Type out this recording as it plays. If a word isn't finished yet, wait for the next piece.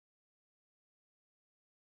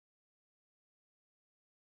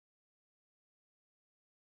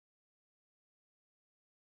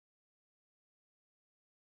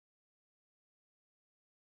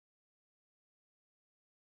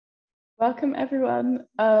Welcome everyone.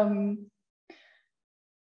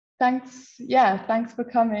 Thanks for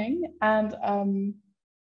coming. And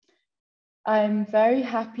I'm very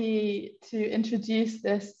happy to introduce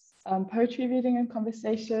this poetry reading and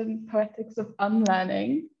conversation, Poetics of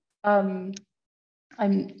Unlearning. I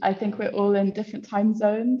think we're all in different time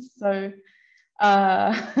zones. So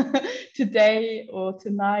today or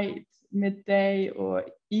tonight, midday or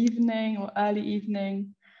evening or early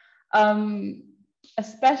evening,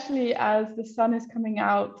 especially as the sun is coming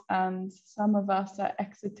out and some of us are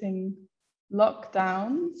exiting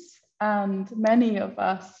lockdowns and many of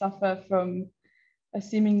us suffer from a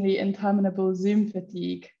seemingly interminable Zoom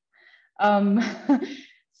fatigue.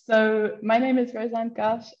 So my name is Roseanne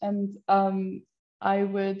Gash, and I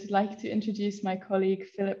would like to introduce my colleague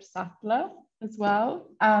Philip Sattler as well,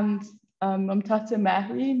 and Momtaza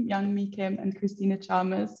Mehri, Myung Mi Kim, and Christina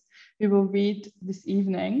Chalmers, who will read this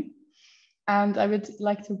evening. And I would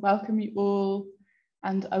like to welcome you all,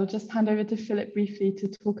 and I will just hand over to Philip briefly to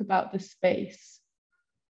talk about the space.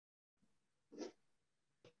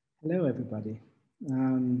 Hello, everybody.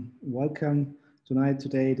 Welcome tonight,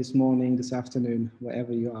 today, this morning, this afternoon,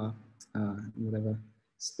 wherever you are, in whatever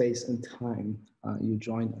space and time you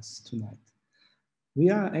join us tonight. We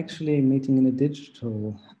are actually meeting in a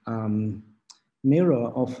digital mirror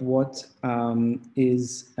of what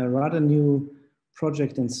is a rather new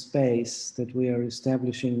project and space that we are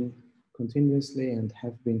establishing continuously and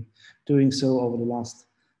have been doing so over the last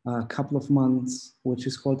couple of months, which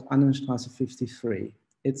is called Annenstrasse 53.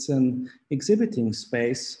 It's an exhibiting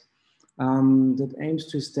space that aims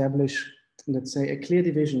to establish, let's say, a clear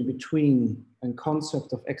division between a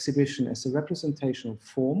concept of exhibition as a representational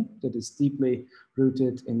form that is deeply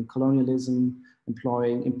rooted in colonialism,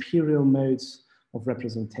 employing imperial modes of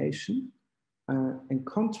representation, and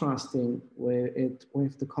contrasting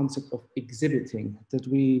with the concept of exhibiting that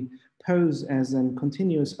we pose as a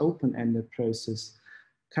continuous open-ended process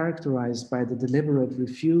characterized by the deliberate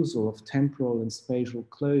refusal of temporal and spatial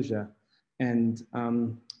closure and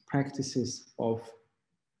practices of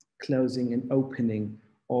closing and opening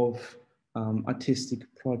of artistic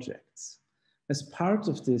projects. As part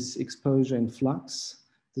of this exposure and flux,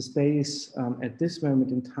 the space at this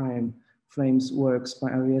moment in time frames works by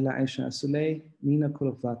Ariela Aisha Asoulay, Nina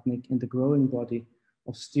Kolovratnik, and the growing body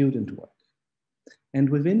of student work. And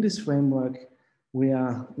within this framework, we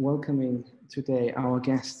are welcoming today our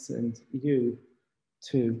guests and you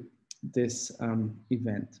to this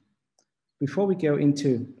event. Before we go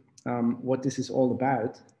into what this is all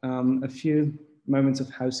about, a few moments of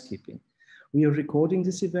housekeeping. We are recording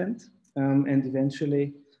this event, and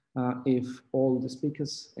eventually, if all the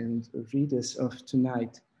speakers and readers of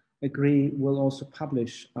tonight agree, we'll also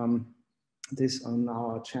publish this on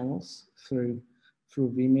our channels through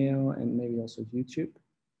Vimeo and maybe also YouTube.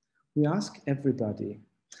 We ask everybody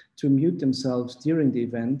to mute themselves during the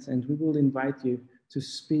event, and we will invite you to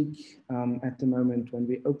speak at the moment when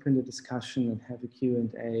we open the discussion and have a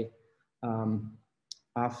Q&A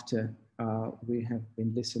after we have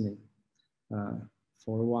been listening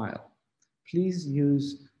for a while. Please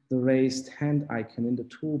use the raised hand icon in the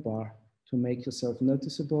toolbar to make yourself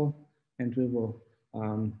noticeable, and we will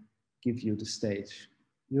give you the stage.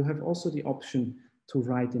 You have also the option to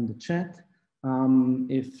write in the chat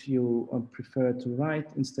if you prefer to write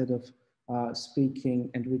instead of speaking,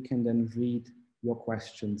 and we can then read your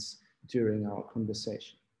questions during our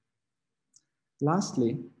conversation.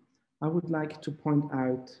 Lastly, I would like to point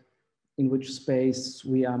out in which space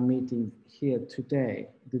we are meeting here today,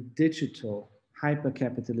 the digital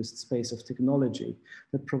hyper-capitalist space of technology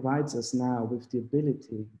that provides us now with the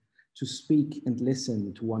ability to speak and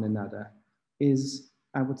listen to one another is,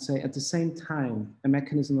 I would say, at the same time, a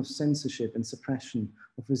mechanism of censorship and suppression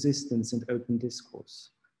of resistance and open discourse.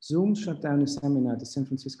 Zoom shut down a seminar at the San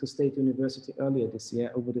Francisco State University earlier this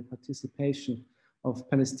year over the participation of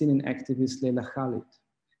Palestinian activist Leila Khalid.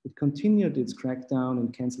 It continued its crackdown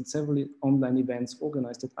and canceled several online events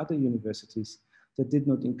organized at other universities that did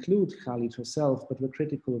not include Khalid herself, but were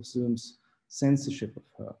critical of Zoom's censorship of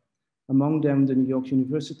her. Among them, the New York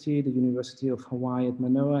University, the University of Hawaii at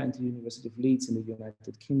Manoa, and the University of Leeds in the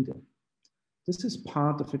United Kingdom. This is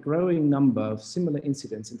part of a growing number of similar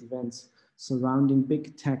incidents and events surrounding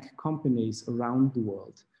big tech companies around the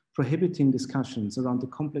world, prohibiting discussions around the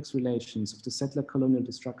complex relations of the settler colonial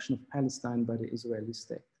destruction of Palestine by the Israeli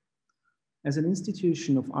state. As an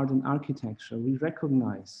institution of art and architecture, we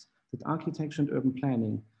recognize that architecture and urban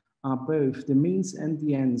planning are both the means and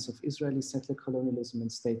the ends of Israeli settler colonialism and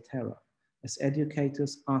state terror. As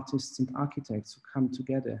educators, artists, and architects who come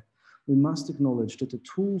together, we must acknowledge that the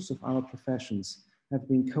tools of our professions have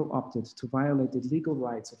been co-opted to violate the legal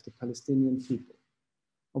rights of the Palestinian people.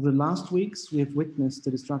 Over the last weeks, we have witnessed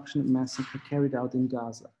the destruction and massacre carried out in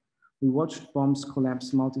Gaza. We watched bombs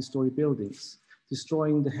collapse multi-story buildings,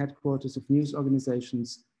 destroying the headquarters of news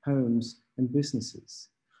organizations, homes, and businesses.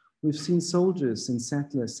 We've seen soldiers and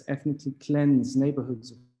settlers ethnically cleanse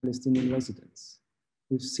neighborhoods of Palestinian residents.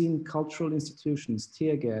 We've seen cultural institutions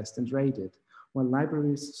tear-gassed and raided, while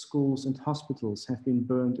libraries, schools, and hospitals have been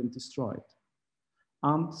burned and destroyed.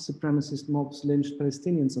 Armed supremacist mobs lynched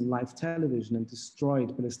Palestinians on live television and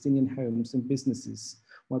destroyed Palestinian homes and businesses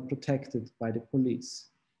while protected by the police.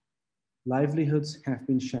 Livelihoods have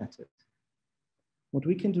been shattered. What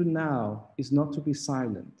we can do now is not to be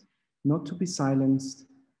silent, not to be silenced,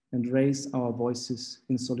 and raise our voices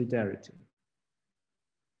in solidarity.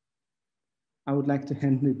 I would like to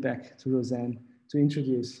hand it back to Roseanne to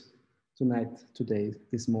introduce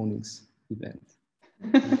this morning's event.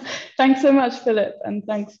 Thanks so much, Philip, and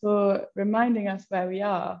thanks for reminding us where we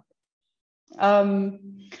are.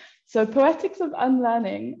 So Poetics of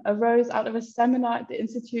Unlearning arose out of a seminar at the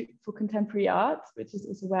Institute for Contemporary Art, which is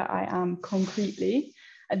also where I am concretely,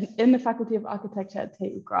 in the Faculty of Architecture at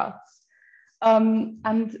TU Graz.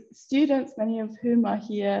 And students, many of whom are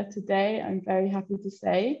here today, I'm very happy to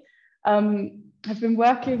say, have been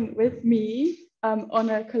working with me on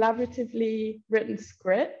a collaboratively written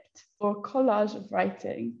script or collage of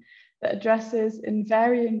writing that addresses in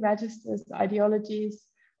varying registers the ideologies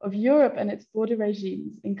of Europe and its border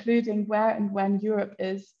regimes, including where and when Europe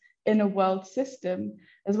is in a world system,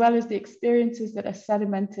 as well as the experiences that are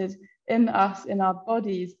sedimented in us, in our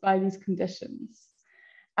bodies, by these conditions.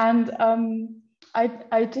 And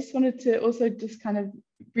I just wanted to also just kind of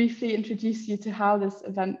briefly introduce you to how this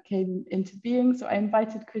event came into being. So I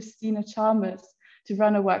invited Christina Chalmers to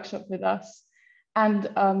run a workshop with us. And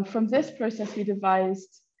from this process, we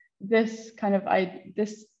devised this kind of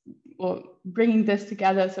or bringing this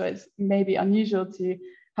together. So it's maybe unusual to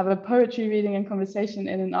have a poetry reading and conversation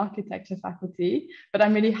in an architecture faculty, but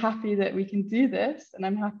I'm really happy that we can do this. And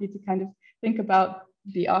I'm happy to kind of think about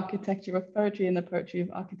the architecture of poetry and the poetry of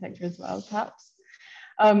architecture as well, perhaps,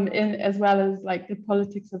 as well as like the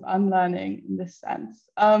politics of unlearning in this sense.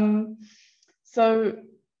 So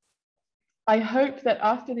I hope that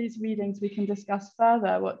after these readings, we can discuss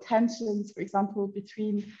further what tensions, for example,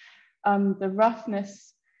 between the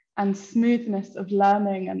roughness and smoothness of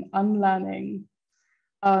learning and unlearning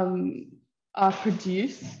are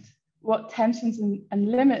produced, what tensions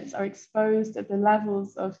and limits are exposed at the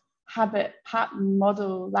levels of habit, pattern,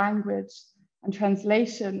 model, language, and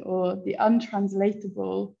translation, or the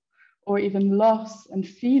untranslatable, or even loss and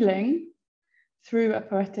feeling through a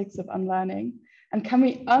poetics of unlearning. And can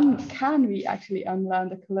we actually unlearn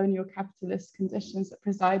the colonial-capitalist conditions that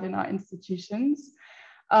preside in our institutions?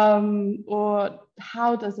 Or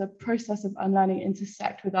how does a process of unlearning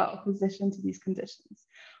intersect with our opposition to these conditions?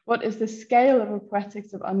 What is the scale of a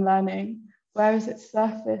poetics of unlearning? Where is its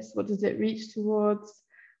surface? What does it reach towards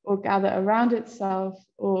or gather around itself?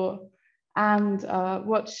 And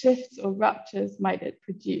what shifts or ruptures might it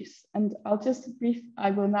produce? And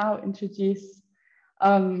I will now introduce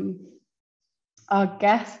our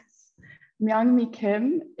guests. Myung Mi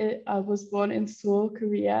Kim was born in Seoul,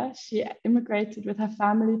 Korea. She immigrated with her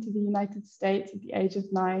family to the United States at the age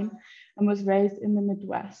of 9 and was raised in the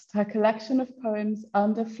Midwest. Her collection of poems,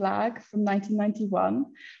 Under Flag, from 1991,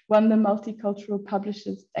 won the Multicultural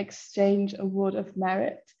Publishers Exchange Award of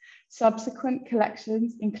Merit. Subsequent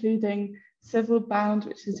collections, including Civil Bound,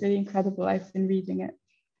 which is really incredible, I've been reading it.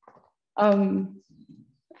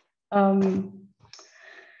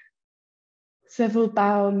 Civil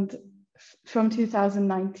Bound from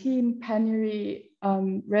 2019, Penury,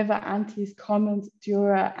 River Antis, Commons,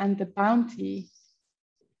 DURA, and The Bounty,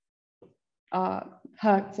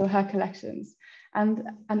 her collections. And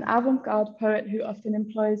an avant-garde poet who often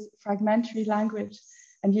employs fragmentary language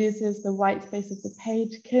and uses the white space of the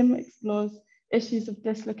page, Kim explores issues of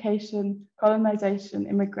dislocation, colonization,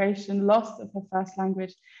 immigration, loss of her first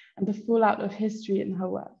language, and the fallout of history in her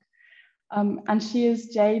work. And she is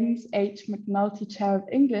James H. McNulty Chair of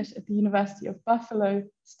English at the University of Buffalo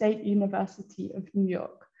State University of New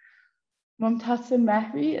York. Momtaza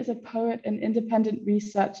Mehri is a poet and independent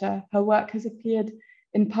researcher. Her work has appeared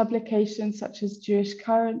in publications such as Jewish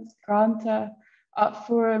Currents, Granta, Art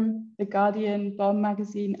Forum, The Guardian, Bomb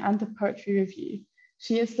Magazine, and The Poetry Review.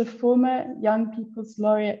 She is the former Young People's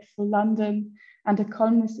Laureate for London and a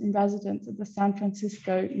columnist in residence at the San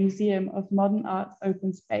Francisco Museum of Modern Art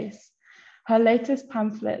Open Space. Her latest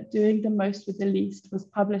pamphlet, Doing the Most with the Least, was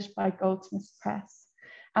published by Goldsmiths Press.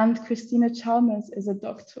 And Christina Chalmers is a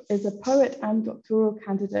poet and doctoral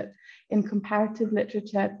candidate in comparative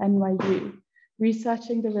literature at NYU,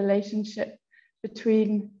 researching the relationship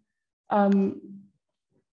between the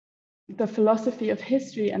philosophy of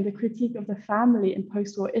history and the critique of the family in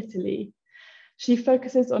post-war Italy. She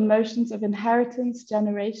focuses on notions of inheritance,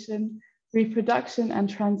 generation, reproduction, and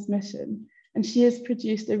transmission. And she has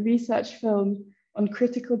produced a research film on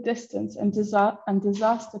critical distance and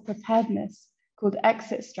disaster preparedness called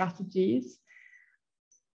Exit Strategies.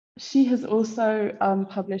 She has also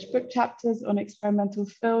published book chapters on experimental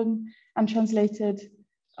film and translated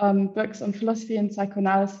books on philosophy and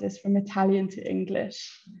psychoanalysis from Italian to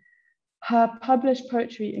English. Her published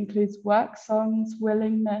poetry includes work songs,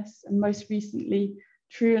 willingness, and most recently,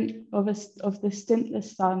 Truant of the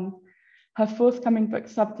Stintless Sun. Her forthcoming book,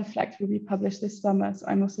 Subdeflect, will be published this summer, so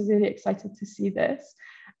I'm also really excited to see this.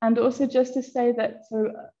 And also just to say that,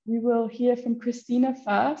 so we will hear from Christina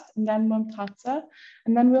first, and then Momtaza,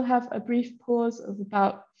 and then we'll have a brief pause of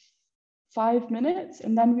about 5 minutes,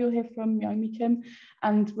 and then we'll hear from Myung Mi Kim,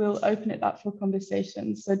 and we'll open it up for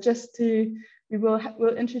conversation. So just to,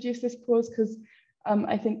 we'll introduce this pause because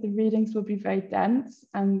I think the readings will be very dense,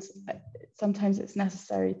 and sometimes it's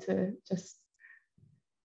necessary to just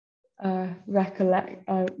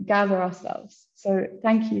gather ourselves. So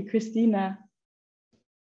thank you, Christina.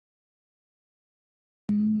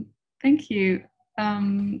 Thank you.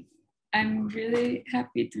 I'm really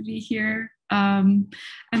happy to be here. I'm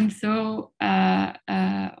so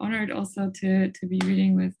honored also to be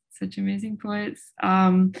reading with such amazing poets.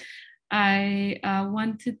 I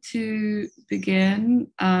wanted to begin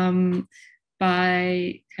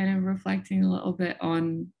by kind of reflecting a little bit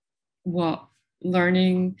on what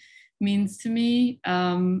learning means to me,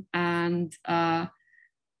 and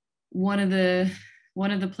one of the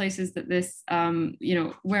places that this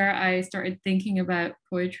where I started thinking about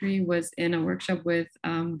poetry was in a workshop with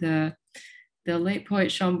the late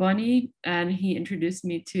poet Sean Bonney, and he introduced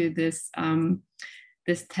me to this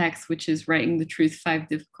this text, which is Writing the Truth, 5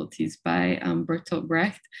 Difficulties by Bertolt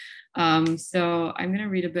Brecht. So I'm going to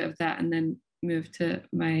read a bit of that and then move to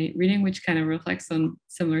my reading, which kind of reflects on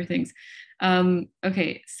similar things.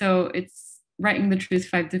 Okay, so it's Writing the Truth,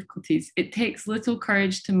 5 Difficulties. It takes little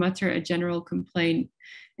courage to mutter a general complaint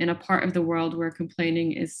in a part of the world where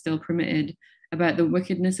complaining is still permitted about the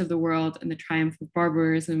wickedness of the world and the triumph of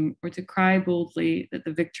barbarism, or to cry boldly that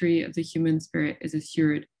the victory of the human spirit is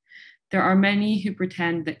assured. There are many who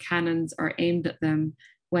pretend that cannons are aimed at them,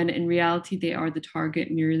 when in reality they are the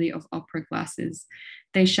target merely of opera glasses.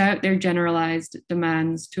 They shout their generalized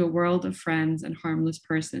demands to a world of friends and harmless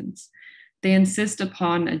persons. They insist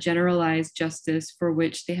upon a generalized justice for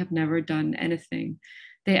which they have never done anything.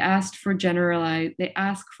 They ask for generalized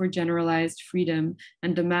freedom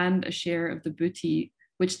and demand a share of the booty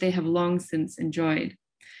which they have long since enjoyed.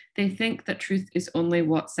 They think that truth is only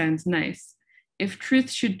what sounds nice. If truth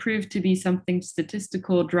should prove to be something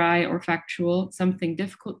statistical, dry, or factual, something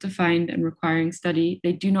difficult to find and requiring study,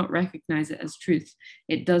 they do not recognize it as truth.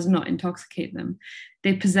 It does not intoxicate them.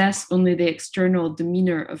 They possess only the external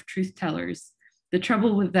demeanor of truth tellers. The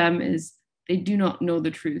trouble with them is they do not know the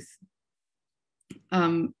truth.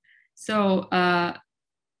 Another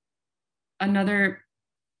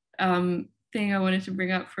thing I wanted to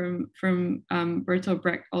bring up from Bertolt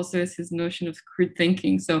Brecht also is his notion of crude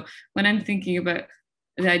thinking. So when I'm thinking about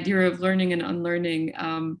the idea of learning and unlearning,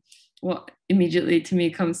 what immediately to me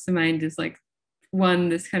comes to mind is like, one,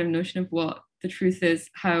 this kind of notion of what the truth is,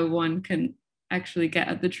 how one can actually get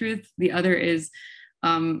at the truth. The other is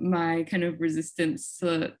my kind of resistance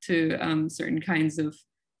to certain kinds of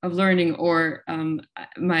learning, or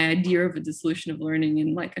my idea of a dissolution of learning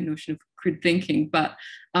in like a notion of crude thinking. But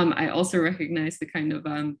I also recognize the kind of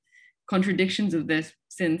contradictions of this,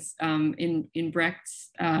 since in Brecht's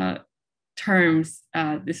terms,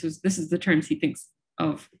 this is the terms he thinks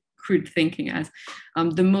of crude thinking as.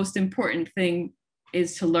 The most important thing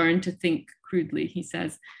is to learn to think crudely, he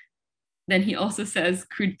says. Then he also says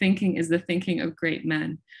crude thinking is the thinking of great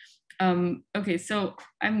men. Okay, so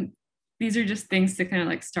these are just things to kind of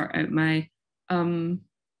like start out my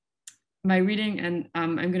my reading, and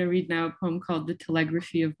I'm going to read now a poem called The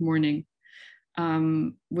Telegraphy of Morning,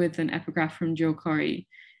 with an epigraph from Joe Corey.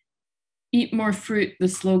 Eat more fruit, the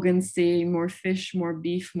slogans say, more fish, more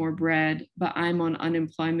beef, more bread, but I'm on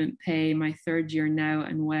unemployment pay, my 3rd year now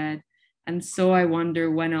and wed. And so I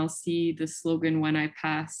wonder when I'll see the slogan when I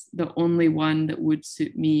pass, the only one that would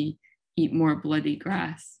suit me, eat more bloody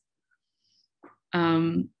grass.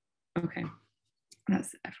 Okay,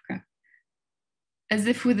 that's the epigraph. As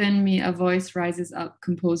if within me a voice rises up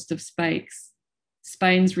composed of spikes,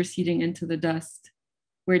 spines receding into the dust,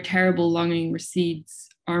 where terrible longing recedes,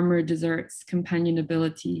 armor deserts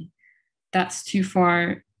companionability. That's too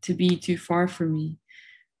far to be too far for me.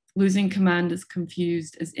 Losing command is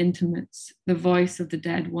confused as intimates, the voice of the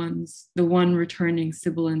dead ones, the one returning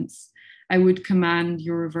sibilance. I would command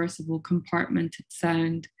your reversible compartmented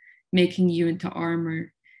sound, making you into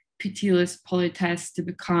armor, pitiless politesse to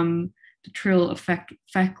become the trill of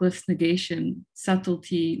feckless negation,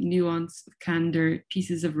 subtlety, nuance of candor,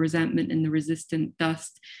 pieces of resentment in the resistant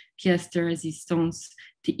dust, pièce de résistance,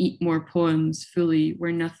 to eat more poems fully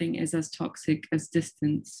where nothing is as toxic as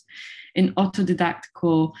distance. In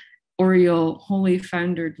autodidactical, aureole, wholly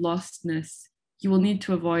foundered lostness, you will need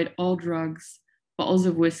to avoid all drugs, bottles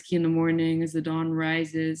of whiskey in the morning as the dawn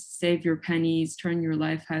rises, save your pennies, turn your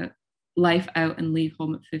life out and leave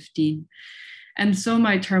home at 15. And so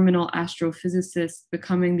my terminal astrophysicist,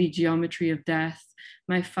 becoming the geometry of death,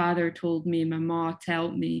 my father told me, my ma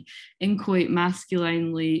told me, inchoate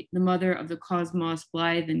masculinely, the mother of the cosmos,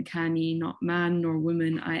 blithe and canny, not man nor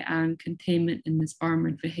woman, I am containment in this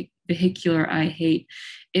armored vehicular I hate.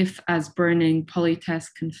 If as burning politesse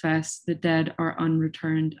confess, the dead are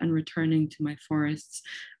unreturned and returning to my forests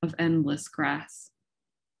of endless grass.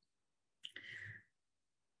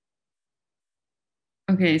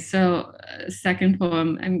 Okay, so second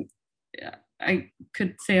poem, I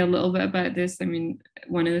could say a little bit about this. I mean,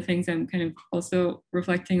 one of the things I'm kind of also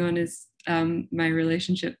reflecting on is my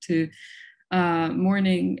relationship to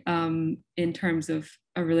mourning in terms of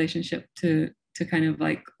a relationship to kind of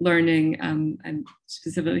like learning. I'm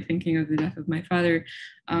specifically thinking of the death of my father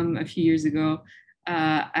a few years ago,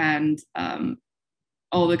 and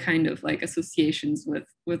all the kind of like associations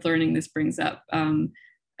with learning this brings up.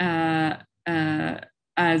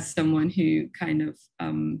 As someone who kind of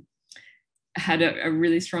had a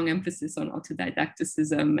really strong emphasis on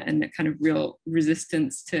autodidacticism and a kind of real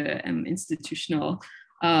resistance to institutional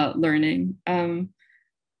learning.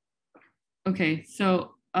 Okay,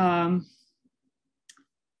 so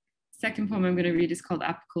second poem I'm going to read is called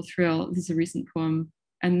Apical Thrill. This is a recent poem,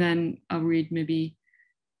 and then I'll read maybe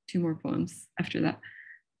 2 more poems after that.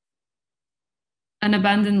 An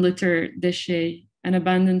abandoned litter, déchet, an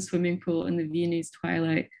abandoned swimming pool in the Viennese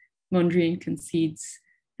twilight, Mondrian concedes.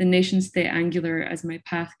 The nations stay angular as my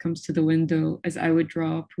path comes to the window, as I would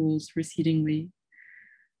draw pools recedingly.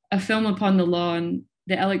 A film upon the lawn,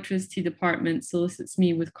 the electricity department solicits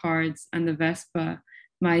me with cards, and the Vespa,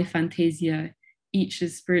 my fantasia, each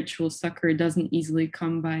is spiritual succor doesn't easily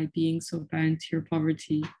come by being so bound to your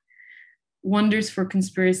poverty. Wonders for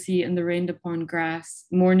conspiracy in the rained upon grass,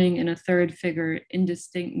 mourning in a third figure,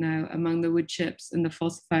 indistinct now among the wood chips and the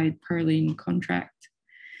falsified Perline contract.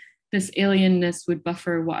 This alienness would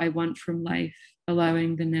buffer what I want from life,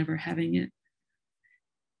 allowing the never having it.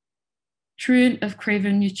 Truant of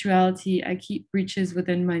craven mutuality, I keep breaches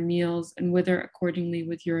within my meals and wither accordingly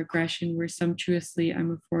with your aggression, where sumptuously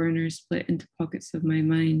I'm a foreigner split into pockets of my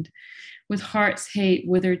mind. With heart's hate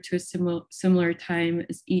withered to a similar time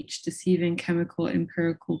as each deceiving chemical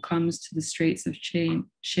empirical comes to the straits of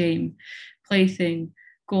shame, plaything,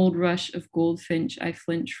 gold rush of goldfinch I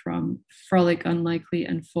flinch from, frolic unlikely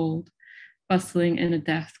and fold, bustling in a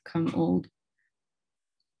death come old.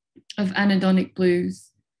 Of anhedonic blues,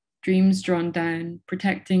 dreams drawn down,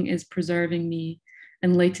 protecting is preserving me,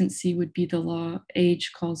 and latency would be the law,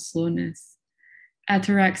 age calls slowness.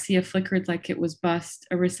 Ataraxia flickered like it was bust,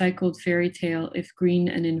 a recycled fairy tale, if green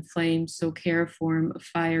and in flames, so careform of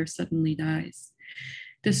fire suddenly dies.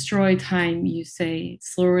 Destroy time, you say,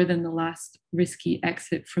 slower than the last risky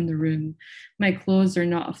exit from the room. My clothes are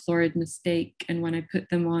not a florid mistake, and when I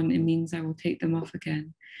put them on, it means I will take them off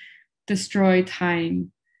again. Destroy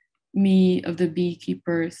time, me of the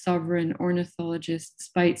beekeeper, sovereign ornithologist,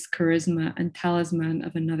 spites charisma and talisman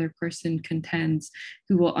of another person contends,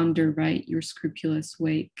 who will underwrite your scrupulous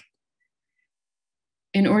wake.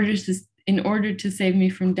 In order to save me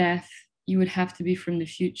from death, you would have to be from the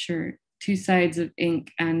future, 2 sides of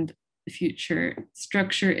ink and the future.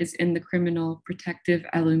 Structure is in the criminal, protective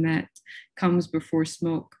allumette, comes before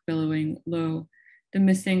smoke, billowing low. The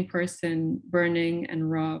missing person, burning and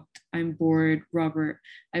robbed. I'm bored, Robert.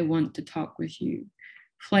 I want to talk with you.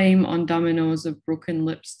 Flame on dominoes of broken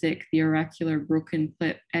lipstick, the oracular broken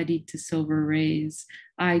clip eddied to silver rays.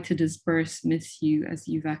 I to disperse miss you as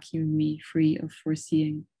you vacuum me free of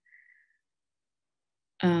foreseeing.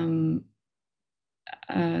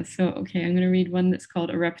 Okay, I'm gonna read one that's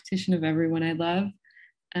called A Repetition of Everyone I Love,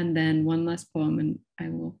 and then one last poem and I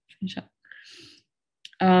will finish up.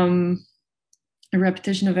 A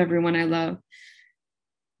repetition of everyone I love.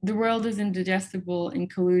 The world is indigestible in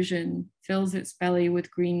collusion, fills its belly with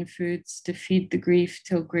green foods to feed the grief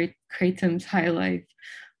till great kratom's high life.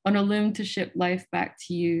 On a loom to ship life back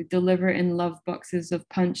to you, deliver in love boxes of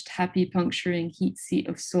punched, happy puncturing heat seat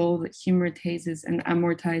of soul that humoratizes and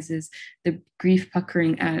amortizes the grief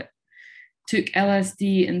puckering out. Took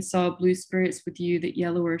LSD and saw blue spirits with you that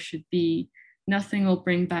yellower should be. Nothing will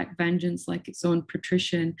bring back vengeance like its own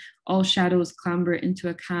patrician. All shadows clamber into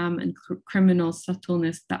a calm and criminal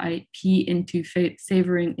subtleness that I pee into,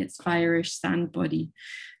 savoring its firish sand body.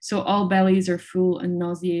 So all bellies are full and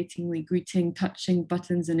nauseatingly greeting, touching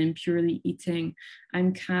buttons and impurely eating.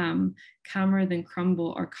 I'm calm, calmer than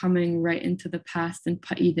crumble, or coming right into the past and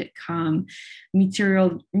puttied it calm.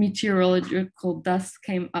 Meteorological dust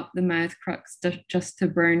came up the mouth crux just to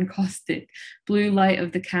burn caustic. Blue light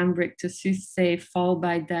of the cambric to soothsay, fall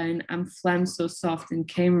by down. I'm phlegm so soft and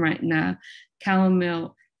came right now.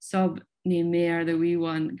 Calomel, sob ne mer the wee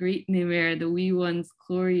one, greet ne mer the wee one's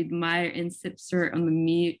chloride mire and sipser on the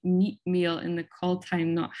meat meal in the call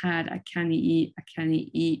time not had. I can't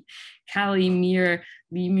eat. Cali mere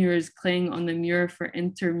lemurs cling on the muir for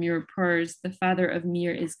intermure purrs. The father of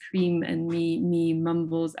mere is cream and me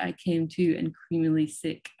mumbles. I came to and creamily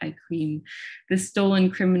sick. I cream. The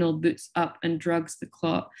stolen criminal boots up and drugs the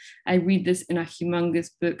clot. I read this in a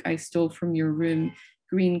humongous book I stole from your room.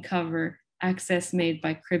 Green cover. Access made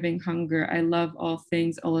by cribbing hunger. I love all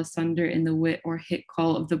things all asunder in the wit or hit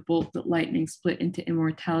call of the bolt that lightning split into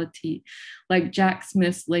immortality. Like Jack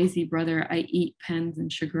Smith's lazy brother, I eat pens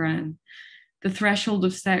and chagrin. The threshold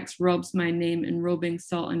of sex robs my name, enrobing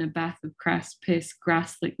salt in a bath of crass piss,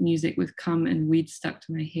 grass-lick music with cum and weed stuck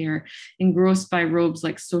to my hair, engrossed by robes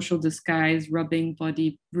like social disguise, rubbing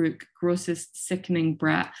body brook, grossest sickening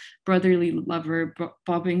brat, brotherly lover,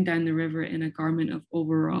 bobbing down the river in a garment of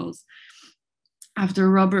overalls.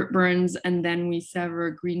 After Robert Burns and then we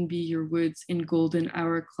sever, green be your woods in golden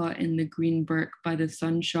hour clot in the green birk by the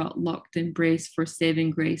sunshot locked embrace for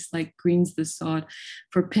saving grace like green's the sod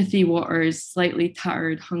for pithy waters, slightly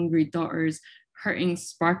tattered, hungry daughters, hurting,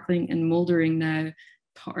 sparkling and moldering now,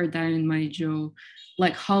 totter down my Joe.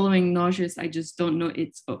 Like hollowing nauseous, I just don't know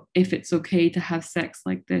if it's okay to have sex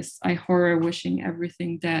like this. I horror wishing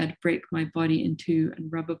everything dead, break my body in two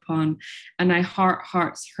and rub upon. And I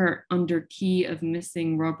hearts hurt under key of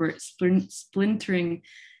missing Robert, splintering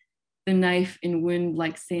the knife in wound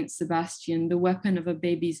like Saint Sebastian. The weapon of a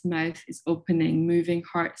baby's mouth is opening, moving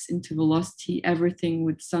hearts into velocity. Everything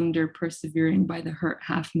would sunder, persevering by the hurt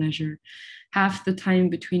half measure. Half the time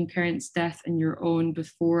between parents' death and your own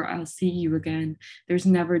before I'll see you again. There's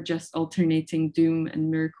never just alternating doom and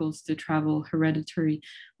miracles to travel, hereditary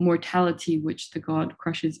mortality which the god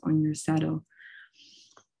crushes on your saddle.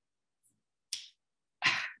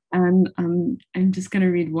 And I'm just gonna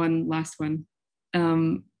read one last one.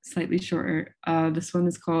 Slightly shorter. This one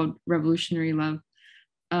is called Revolutionary Love.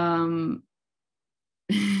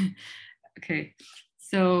 Okay,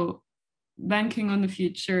 so banking on the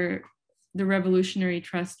future, the Revolutionary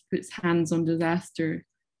Trust puts hands on disaster,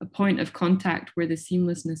 a point of contact where the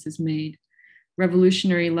seamlessness is made.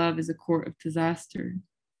 Revolutionary love is a court of disaster.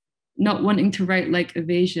 Not wanting to write like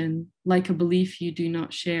evasion, like a belief you do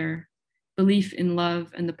not share. Belief in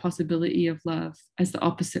love and the possibility of love as the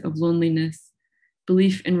opposite of loneliness.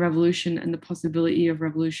 Belief in revolution and the possibility of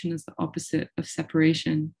revolution as the opposite of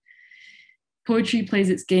separation. Poetry plays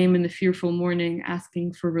its game in the fearful morning,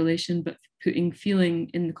 asking for relation, but putting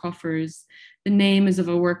feeling in the coffers. The name is of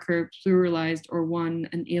a worker, pluralized or one,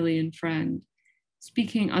 an alien friend.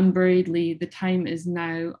 Speaking unburiedly, the time is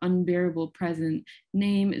now, unbearable present.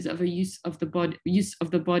 Name is of a use of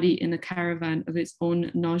the body in a caravan of its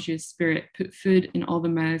own nauseous spirit, put food in all the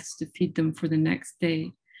mouths to feed them for the next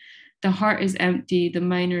day. The heart is empty, the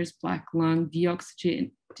miner's black lung,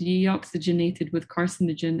 deoxygenated with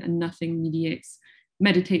carcinogen, and nothing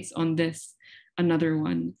meditates on this, another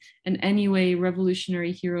one. And anyway,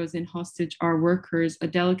 revolutionary heroes in hostage are workers, a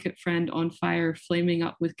delicate friend on fire, flaming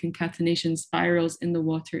up with concatenation spirals in the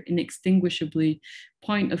water, inextinguishably,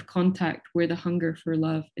 point of contact where the hunger for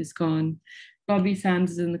love is gone. Bobby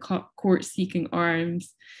Sands is in the court seeking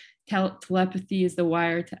arms. Telepathy is the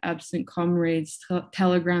wire to absent comrades.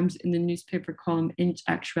 Telegrams in the newspaper column inch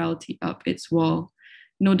actuality up its wall.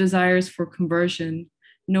 No desires for conversion,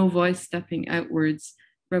 no voice stepping outwards.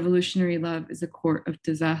 Revolutionary love is a court of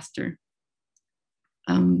disaster.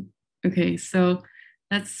 Okay, so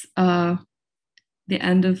that's the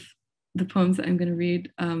end of the poems that I'm going to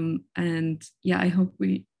read. And yeah, I hope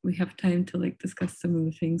we have time to like discuss some of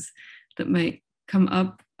the things that might come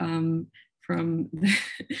up from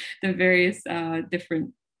the various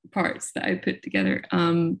different parts that I put together.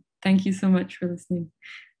 Thank you so much for listening.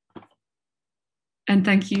 And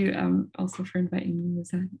thank you also for inviting me,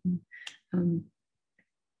 Rosanne.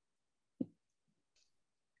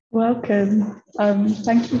 Welcome.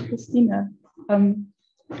 Thank you, Christina.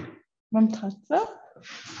 Momtaza?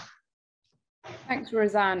 Thanks,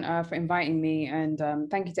 Rosanne, for inviting me, and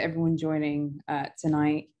thank you to everyone joining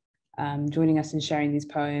tonight, joining us and sharing these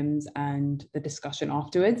poems and the discussion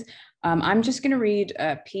afterwards. I'm just going to read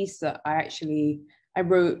a piece that I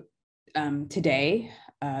wrote today,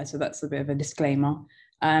 so that's a bit of a disclaimer.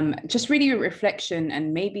 Just really a reflection,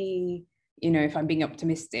 and maybe, you know, if I'm being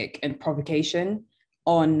optimistic, and provocation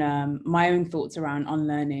on my own thoughts around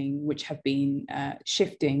unlearning, which have been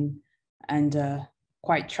shifting and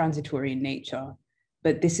quite transitory in nature,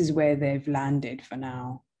 but this is where they've landed for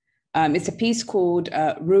now. It's a piece called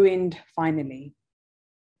Ruined Finally.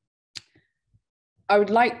 I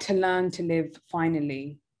would like to learn to live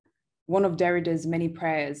finally. One of Derrida's many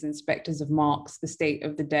prayers and spectres of Marx, The State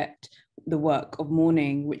of the Debt, the Work of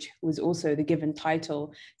Mourning, which was also the given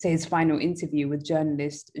title to his final interview with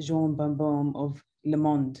journalist Jean Bambaume of Le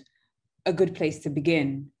Monde. A good place to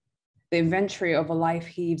begin. The inventory of a life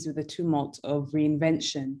heaves with a tumult of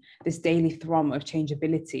reinvention, this daily thrum of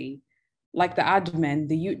changeability. Like the ad men,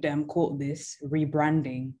 the youth dem caught this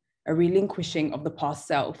rebranding, a relinquishing of the past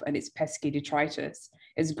self and its pesky detritus,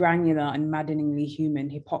 its granular and maddeningly human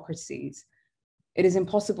hypocrisies. It is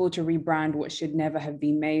impossible to rebrand what should never have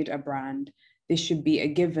been made a brand. This should be a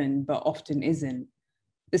given, but often isn't.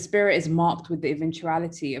 The spirit is marked with the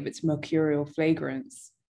eventuality of its mercurial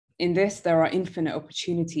flagrance. In this, there are infinite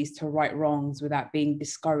opportunities to right wrongs without being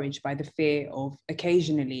discouraged by the fear of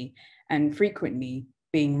occasionally and frequently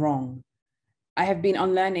being wrong. I have been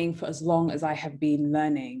unlearning for as long as I have been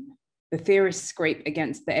learning. The theorists scrape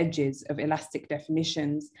against the edges of elastic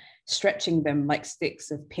definitions, stretching them like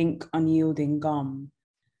sticks of pink, unyielding gum.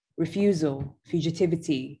 Refusal,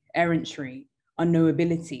 fugitivity, errantry,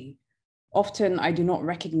 unknowability. Often I do not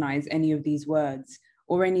recognize any of these words,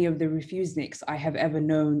 or any of the refuseniks I have ever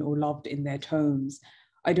known or loved in their tomes.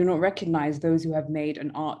 I do not recognize those who have made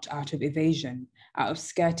an art out of evasion, out of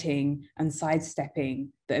skirting and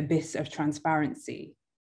sidestepping the abyss of transparency.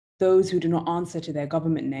 Those who do not answer to their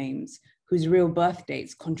government names, whose real birth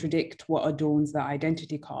dates contradict what adorns their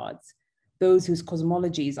identity cards. Those whose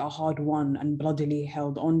cosmologies are hard-won and bloodily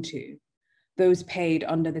held onto. Those paid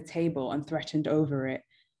under the table and threatened over it.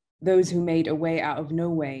 Those who made a way out of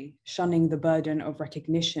no way, shunning the burden of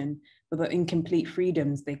recognition for the incomplete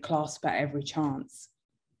freedoms they clasp at every chance.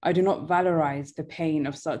 I do not valorize the pain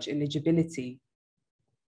of such illegibility,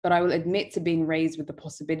 but I will admit to being raised with the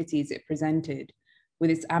possibilities it presented,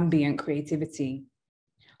 with its ambient creativity.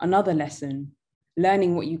 Another lesson,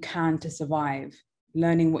 learning what you can to survive,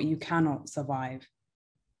 learning what you cannot survive.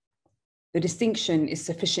 The distinction is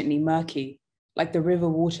sufficiently murky, like the river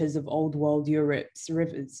waters of old world Europe's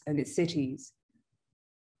rivers and its cities.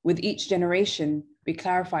 With each generation, we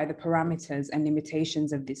clarify the parameters and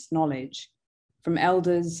limitations of this knowledge. From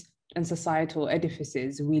elders and societal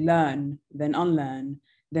edifices, we learn, then unlearn,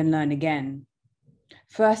 then learn again.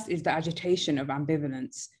 First is the agitation of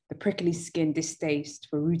ambivalence, the prickly skin distaste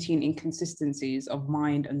for routine inconsistencies of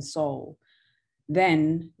mind and soul.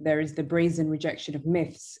 Then there is the brazen rejection of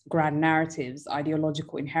myths, grand narratives,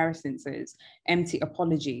 ideological inheritances, empty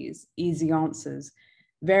apologies, easy answers,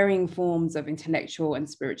 varying forms of intellectual and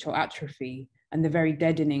spiritual atrophy, and the very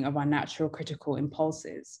deadening of our natural critical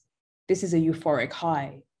impulses. This is a euphoric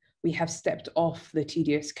high. We have stepped off the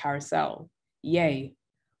tedious carousel. Yay,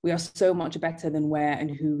 we are so much better than where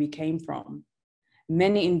and who we came from.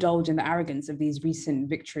 Many indulge in the arrogance of these recent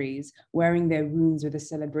victories, wearing their wounds with a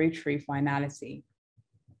celebratory finality.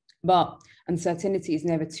 But uncertainty is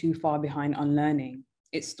never too far behind unlearning.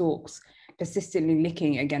 It stalks, persistently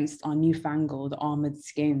licking against our newfangled armored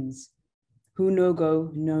skins. Who no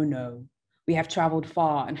go, no no. We have traveled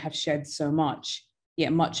far and have shed so much,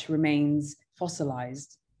 yet much remains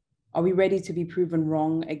fossilized. Are we ready to be proven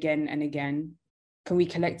wrong again and again? Can we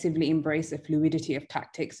collectively embrace a fluidity of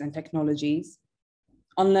tactics and technologies?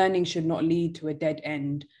 Unlearning should not lead to a dead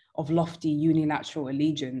end of lofty unilateral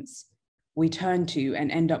allegiance. We turn to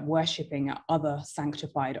and end up worshipping at other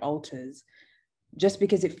sanctified altars. Just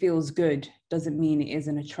because it feels good doesn't mean it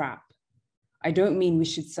isn't a trap. I don't mean we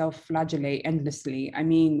should self-flagellate endlessly. I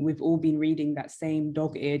mean, we've all been reading that same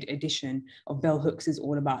dog-eared edition of Bell Hooks'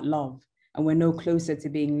 All About Love, and we're no closer to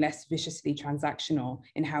being less viciously transactional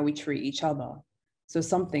in how we treat each other. So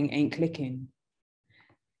something ain't clicking.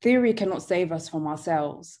 Theory cannot save us from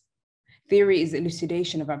ourselves. Theory is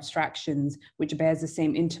elucidation of abstractions, which bears the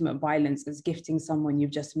same intimate violence as gifting someone you've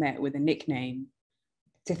just met with a nickname.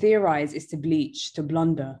 To theorize is to bleach, to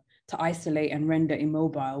blunder, to isolate and render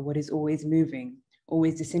immobile what is always moving,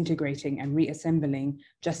 always disintegrating and reassembling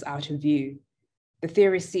just out of view. The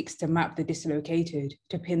theorist seeks to map the dislocated,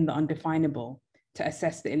 to pin the undefinable, to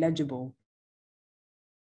assess the illegible.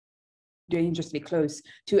 Dangerously close,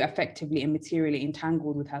 too effectively and materially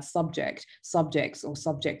entangled with her subject, subjects, or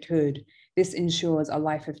subjecthood. This ensures a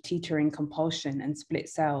life of teetering compulsion and split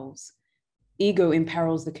selves. Ego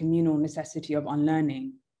imperils the communal necessity of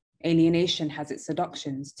unlearning. Alienation has its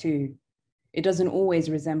seductions too. It doesn't always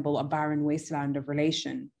resemble a barren wasteland of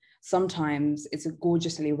relation. Sometimes it's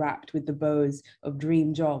gorgeously wrapped with the bows of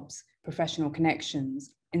dream jobs, professional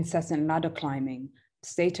connections, incessant ladder climbing,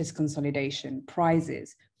 status consolidation,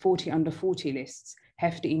 prizes, 40 under 40 lists,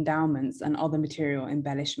 hefty endowments, and other material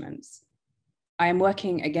embellishments. I am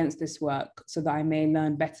working against this work so that I may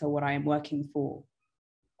learn better what I am working for.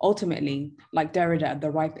 Ultimately, like Derrida at the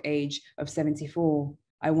ripe age of 74,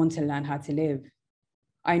 I want to learn how to live.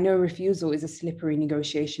 I know refusal is a slippery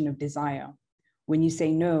negotiation of desire. When you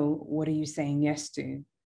say no, what are you saying yes to?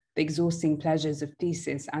 The exhausting pleasures of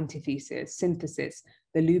thesis, antithesis, synthesis,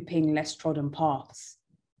 the looping, less trodden paths.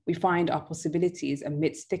 We find our possibilities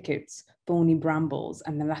amidst thickets, thorny brambles,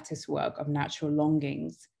 and the lattice work of natural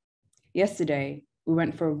longings. Yesterday, we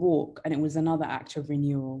went for a walk, and it was another act of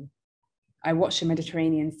renewal. I watched the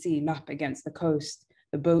Mediterranean Sea lap against the coast,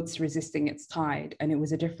 the boats resisting its tide, and it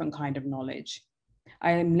was a different kind of knowledge.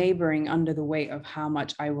 I am laboring under the weight of how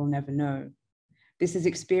much I will never know. This is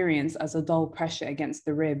experienced as a dull pressure against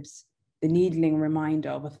the ribs, the needling reminder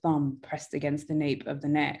of a thumb pressed against the nape of the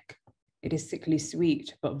neck. It is sickly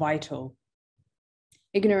sweet, but vital.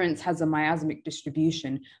 Ignorance has a miasmic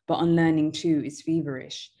distribution, but unlearning too is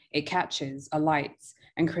feverish. It catches, alights,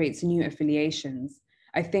 and creates new affiliations.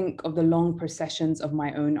 I think of the long processions of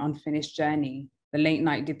my own unfinished journey, the late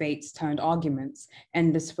night debates turned arguments,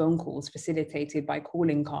 endless phone calls facilitated by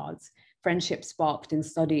calling cards, friendships sparked in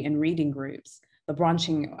study and reading groups, the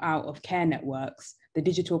branching out of care networks, the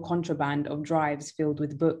digital contraband of drives filled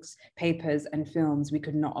with books, papers, and films we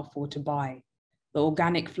could not afford to buy, the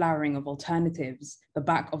organic flowering of alternatives, the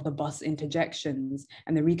back of the bus interjections,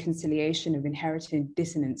 and the reconciliation of inherited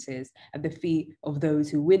dissonances at the feet of those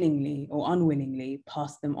who willingly or unwillingly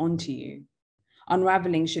pass them on to you.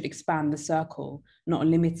 Unraveling should expand the circle, not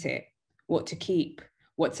limit it. What to keep,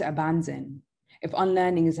 what to abandon. If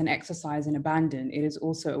unlearning is an exercise in abandon, it is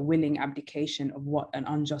also a willing abdication of what an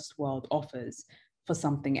unjust world offers for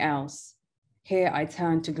something else. Here I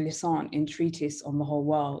turn to Glissant in Treatise on the Whole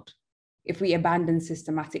World. If we abandon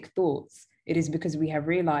systematic thoughts, it is because we have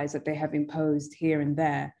realized that they have imposed here and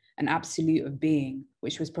there an absolute of being,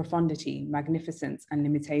 which was profundity, magnificence, and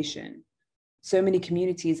limitation. So many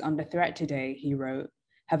communities under threat today, he wrote,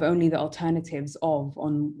 have only the alternatives of,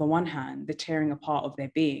 on the one hand, the tearing apart of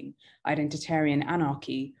their being, identitarian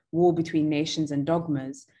anarchy, war between nations and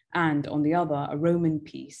dogmas, and on the other, a Roman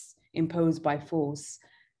peace imposed by force,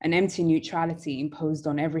 an empty neutrality imposed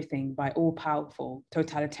on everything by all-powerful,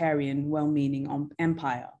 totalitarian, well-meaning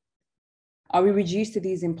empire. Are we reduced to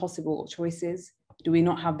these impossible choices? Do we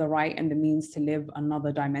not have the right and the means to live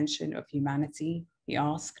another dimension of humanity? He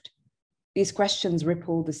asked. These questions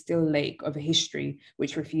ripple the still lake of a history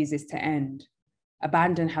which refuses to end.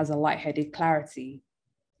 Abandon has a light-headed clarity.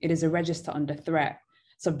 It is a register under threat,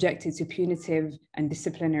 subjected to punitive and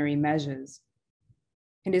disciplinary measures.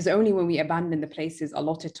 It is only when we abandon the places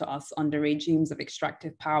allotted to us under regimes of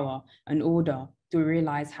extractive power and order do we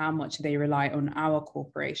realize how much they rely on our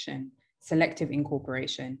corporation, selective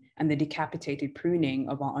incorporation, and the decapitated pruning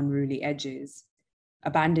of our unruly edges.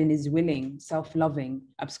 Abandon is willing, self-loving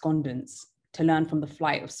abscondence to learn from the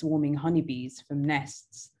flight of swarming honeybees from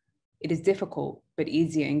nests. It is difficult, but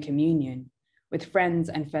easier in communion. With friends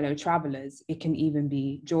and fellow travelers, it can even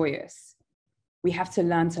be joyous. We have to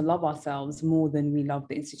learn to love ourselves more than we love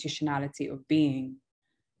the institutionality of being.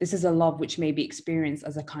 This is a love which may be experienced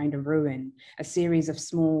as a kind of ruin, a series of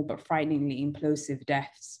small but frighteningly implosive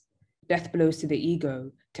deaths. Death blows to the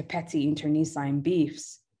ego, to petty internecine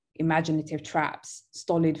beefs, imaginative traps,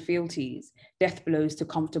 stolid fealties, death blows to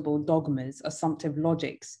comfortable dogmas, assumptive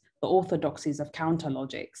logics, the orthodoxies of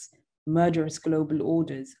counter-logics, murderous global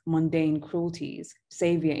orders, mundane cruelties,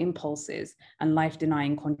 savior impulses, and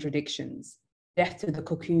life-denying contradictions. Death to the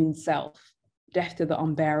cocooned self, death to the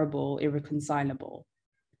unbearable, irreconcilable.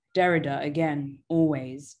 Derrida, again,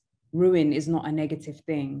 always. Ruin is not a negative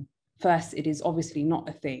thing. First, it is obviously not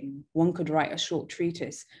a thing. One could write a short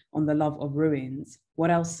treatise on the love of ruins. What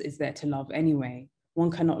else is there to love anyway?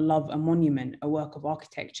 One cannot love a monument, a work of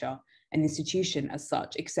architecture, an institution as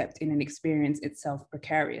such, except in an experience itself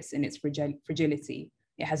precarious in its fragility.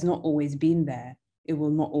 It has not always been there. It will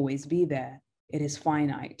not always be there. It is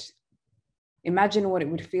finite. Imagine what it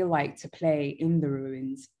would feel like to play in the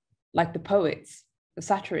ruins. Like the poets, the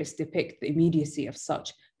satirists depict the immediacy of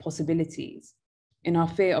such possibilities. In our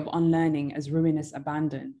fear of unlearning as ruinous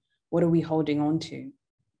abandon, what are we holding on to?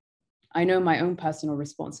 I know my own personal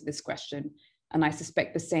response to this question, and I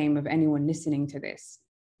suspect the same of anyone listening to this.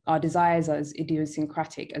 Our desires are as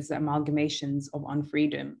idiosyncratic as the amalgamations of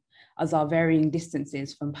unfreedom, as our varying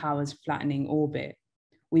distances from power's flattening orbit.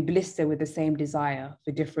 We blister with the same desire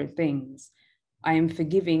for different things. I am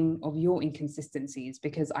forgiving of your inconsistencies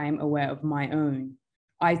because I am aware of my own.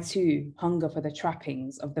 I too hunger for the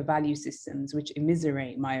trappings of the value systems which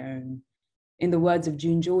immiserate my own. In the words of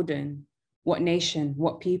June Jordan, what nation,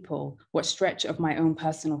 what people, what stretch of my own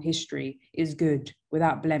personal history is good,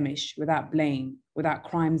 without blemish, without blame, without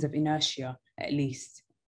crimes of inertia, at least.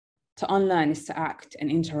 To unlearn is to act and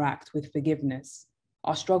interact with forgiveness.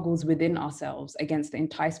 Our struggles within ourselves against the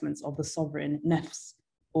enticements of the sovereign nafs,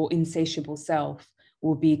 or insatiable self,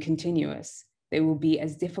 will be continuous. They will be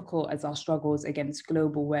as difficult as our struggles against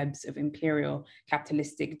global webs of imperial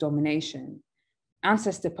capitalistic domination.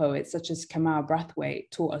 Ancestor poets such as Kamau Brathwaite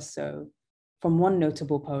taught us so. From one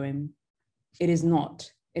notable poem, it is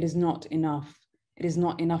not enough. It is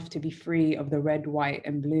not enough to be free of the red, white,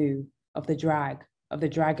 and blue, of the drag, of the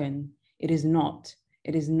dragon. It is not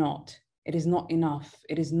enough.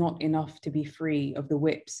 It is not enough to be free of the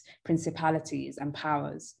whips, principalities, and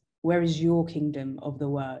powers. Where is your kingdom of the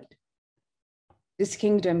word? This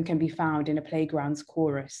kingdom can be found in a playground's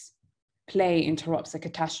chorus. Play interrupts a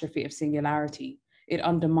catastrophe of singularity. It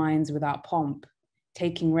undermines without pomp,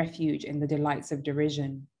 taking refuge in the delights of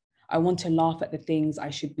derision. I want to laugh at the things I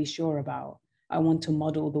should be sure about. I want to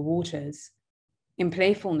muddle the waters. In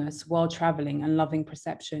playfulness, world-traveling, and loving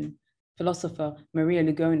perception, philosopher Maria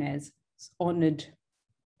Lugones honored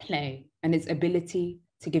play and its ability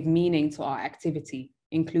to give meaning to our activity,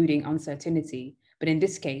 including uncertainty. But in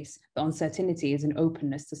this case, the uncertainty is an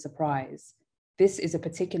openness to surprise. This is a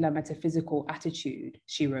particular metaphysical attitude,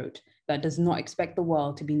 she wrote, that does not expect the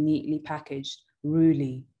world to be neatly packaged,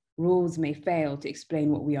 ruly. Rules may fail to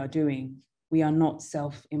explain what we are doing. We are not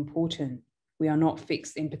self-important. We are not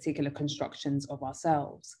fixed in particular constructions of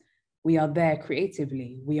ourselves. We are there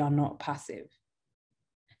creatively. We are not passive.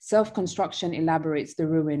 Self-construction elaborates the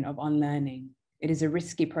ruin of unlearning. It is a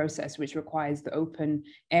risky process which requires the open,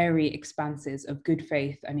 airy expanses of good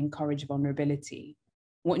faith and encourage vulnerability.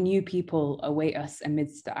 What new people await us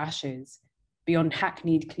amidst the ashes? Beyond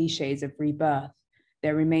hackneyed cliches of rebirth,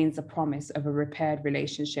 there remains a promise of a repaired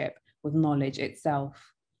relationship with knowledge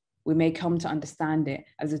itself. We may come to understand it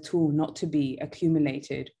as a tool not to be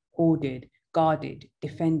accumulated, hoarded, guarded,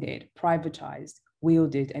 defended, privatized,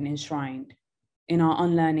 wielded, and enshrined. In our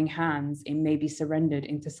unlearning hands, it may be surrendered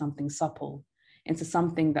into something supple, into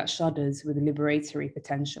something that shudders with liberatory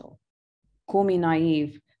potential. Call me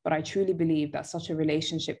naive, but I truly believe that such a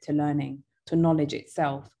relationship to learning, to knowledge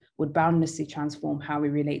itself, would boundlessly transform how we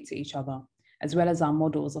relate to each other, as well as our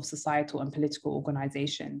models of societal and political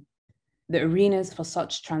organization. The arenas for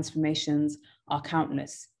such transformations are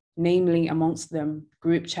countless, namely amongst them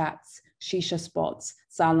group chats, shisha spots,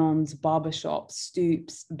 salons, barbershops,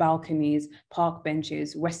 stoops, balconies, park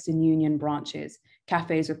benches, Western Union branches,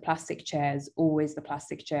 cafes with plastic chairs, always the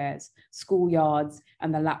plastic chairs, schoolyards,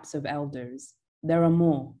 and the laps of elders. There are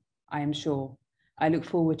more, I am sure. I look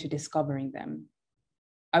forward to discovering them.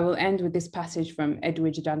 I will end with this passage from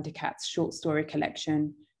Edwidge Danticat's short story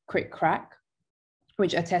collection, Crick Crack,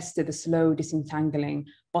 which attests to the slow disentangling,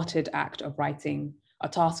 buttered act of writing, a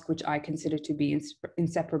task which I consider to be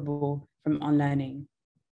inseparable from unlearning.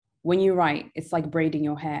 When you write, it's like braiding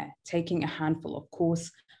your hair, taking a handful of coarse,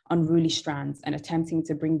 unruly strands and attempting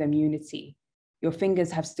to bring them unity. Your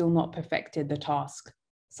fingers have still not perfected the task.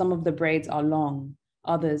 Some of the braids are long,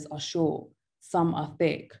 others are short, some are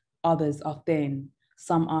thick, others are thin,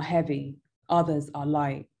 some are heavy, others are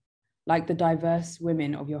light. Like the diverse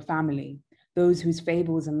women of your family, those whose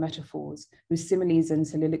fables and metaphors, whose similes and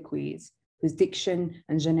soliloquies, whose diction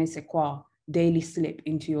and je ne sais quoi daily slip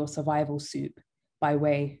into your survival soup by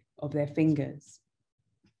way of their fingers.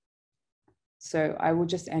 So I will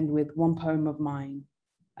just end with one poem of mine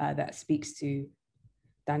that speaks to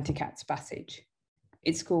Danticat's passage.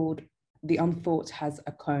 It's called The Unthought Has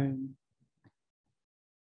a Comb.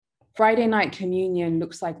 Friday night communion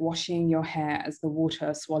looks like washing your hair as the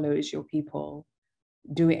water swallows your people.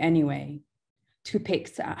 Do it anyway.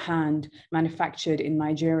 Toothpicks at hand, manufactured in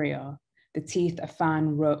Nigeria, the teeth a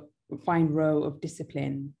fine row of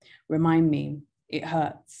discipline. Remind me, it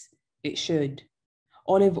hurts, it should.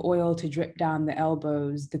 Olive oil to drip down the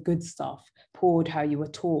elbows, the good stuff, poured how you were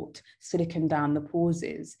taught, silicon down the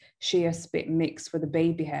pauses, sheer spit mix for the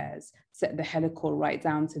baby hairs, set the helical right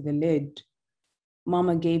down to the lid.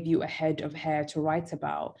 Mama gave you a head of hair to write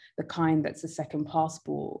about, the kind that's a second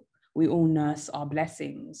passport. We all nurse our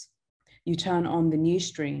blessings. You turn on the news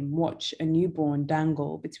stream, watch a newborn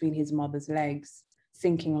dangle between his mother's legs,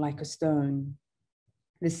 sinking like a stone.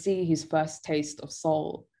 The sea, his first taste of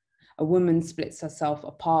salt. A woman splits herself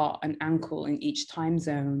apart, an ankle in each time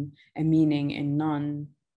zone, a meaning in none.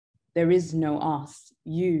 There is no us,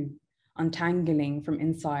 you, untangling from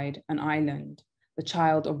inside an island, the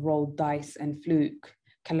child of rolled dice and fluke,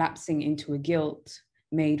 collapsing into a guilt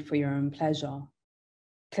made for your own pleasure.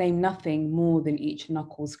 Claim nothing more than each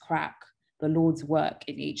knuckles crack, the Lord's work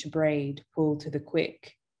in each braid, pull to the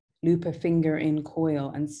quick, loop a finger in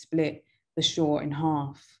coil and split the shore in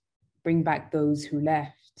half. Bring back those who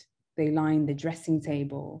left. They line the dressing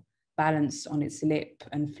table, balanced on its lip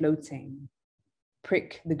and floating.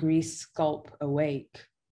 Prick the grease sculp awake.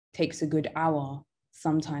 Takes a good hour,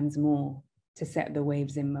 sometimes more, to set the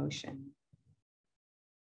waves in motion.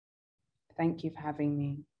 Thank you for having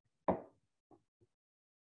me.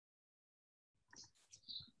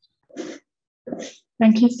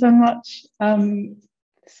 Thank you so much.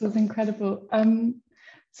 This was incredible.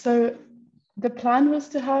 So the plan was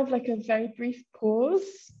to have like a very brief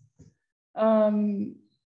pause.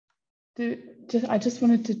 I just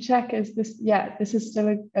wanted to check, is this, yeah, this is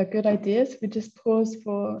still a good idea. So we just pause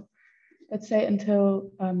for, let's say,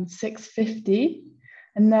 until 6:50,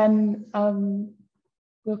 and then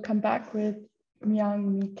we'll come back with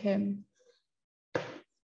Myung Mi Kim.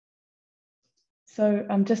 So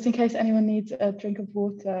just in case anyone needs a drink of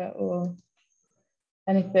water or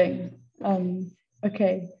anything.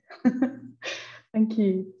 Okay, thank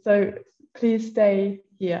you. So please stay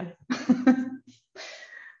here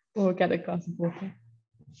or get a glass of water.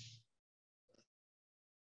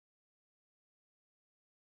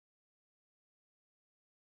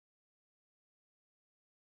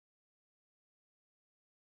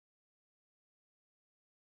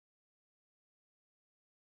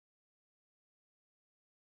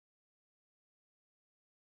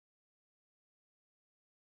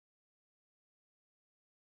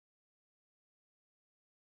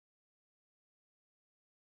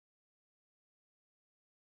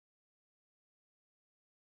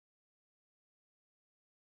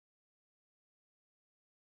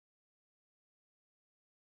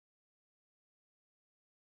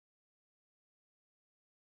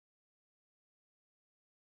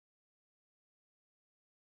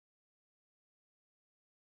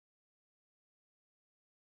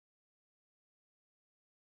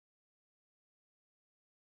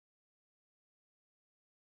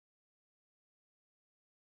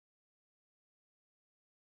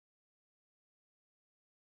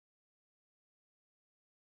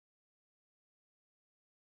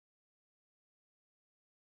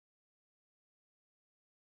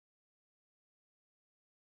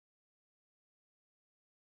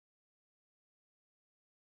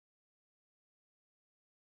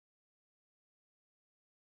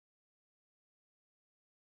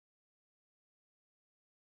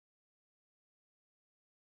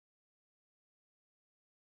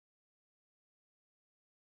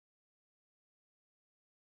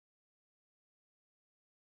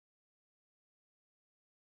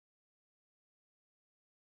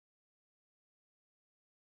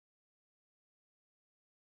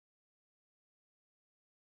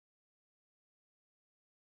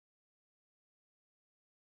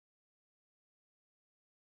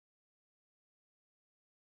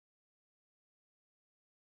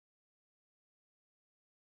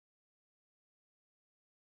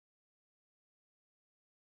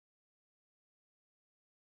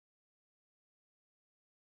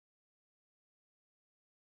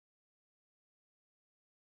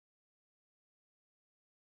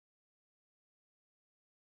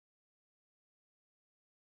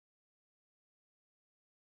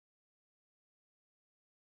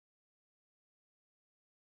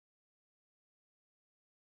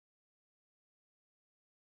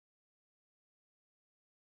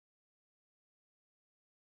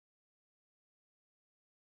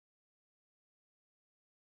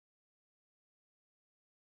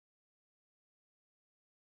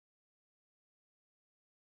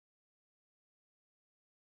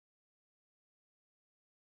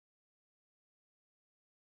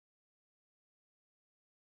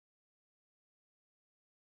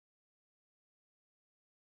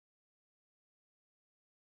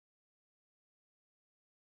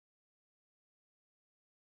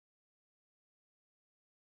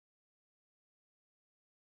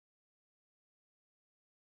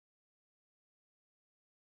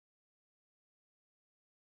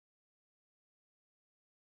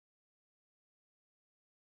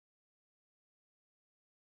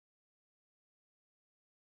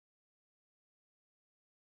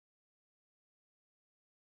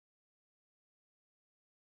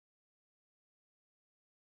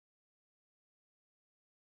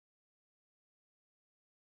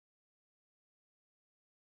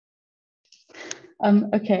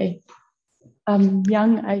 Okay.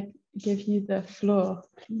 Young, I give you the floor,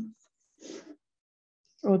 please,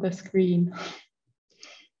 or the screen.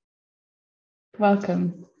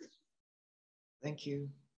 Welcome. Thank you.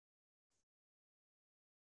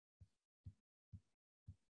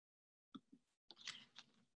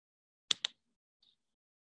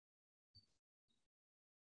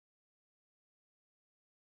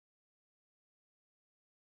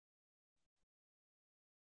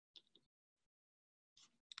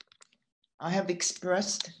 I have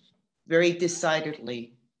expressed very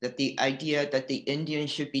decidedly that the idea that the Indian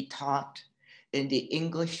should be taught in the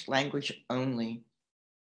English language only.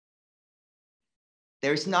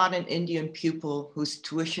 There's not an Indian pupil whose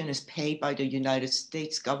tuition is paid by the United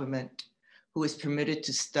States government who is permitted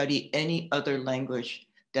to study any other language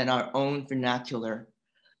than our own vernacular,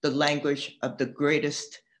 the language of the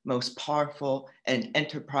greatest, most powerful and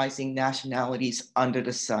enterprising nationalities under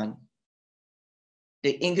the sun.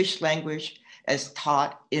 The English language as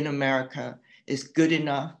taught in America is good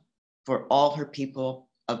enough for all her people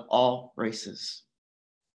of all races.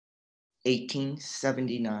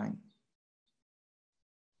 1879.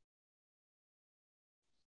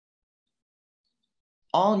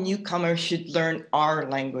 All newcomers should learn our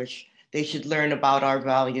language. They should learn about our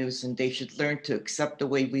values, and they should learn to accept the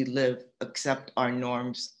way we live, accept our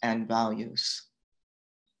norms and values.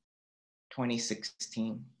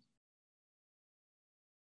 2016.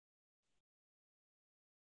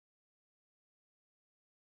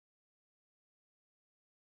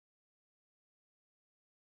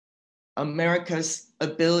 America's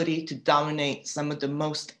ability to dominate some of the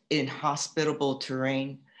most inhospitable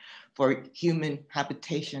terrain for human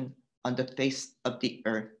habitation on the face of the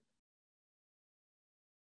earth.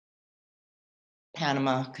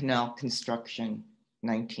 Panama Canal construction,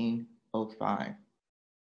 1905.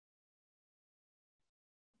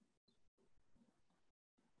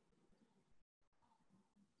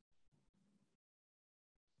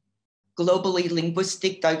 Globally,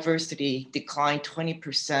 linguistic diversity declined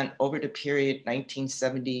 20% over the period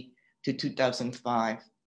 1970 to 2005.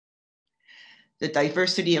 The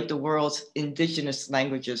diversity of the world's indigenous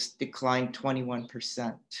languages declined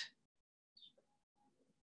 21%.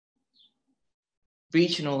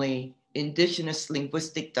 Regionally, indigenous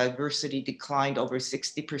linguistic diversity declined over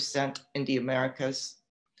 60% in the Americas,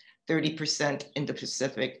 30% in the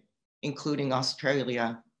Pacific, including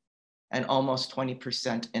Australia, and almost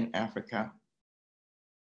 20% in Africa.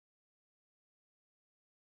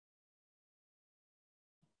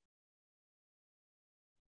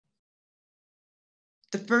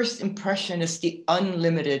 The first impression is the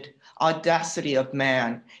unlimited audacity of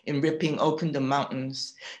man in ripping open the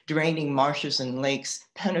mountains, draining marshes and lakes,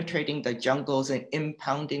 penetrating the jungles, and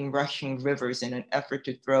impounding rushing rivers in an effort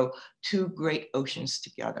to throw two great oceans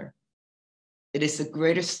together. It is the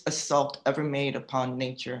greatest assault ever made upon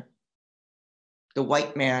nature. The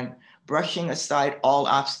white man, brushing aside all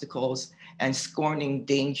obstacles and scorning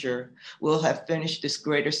danger, will have finished this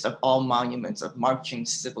greatest of all monuments of marching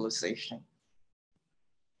civilization.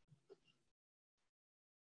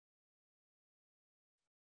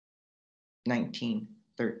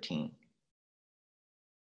 (1913).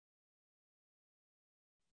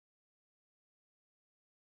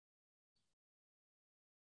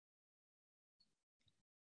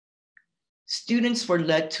 Students were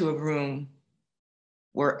led to a room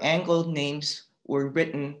where angled names were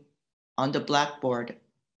written on the blackboard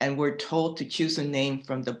and were told to choose a name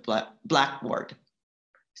from the blackboard.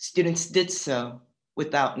 Students did so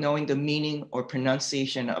without knowing the meaning or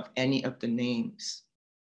pronunciation of any of the names.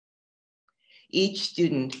 Each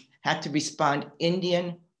student had to respond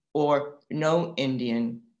Indian or no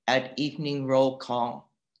Indian at evening roll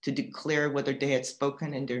call to declare whether they had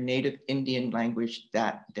spoken in their native Indian language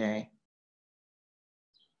that day.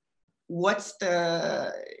 What's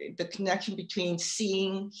the connection between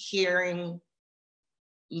seeing, hearing,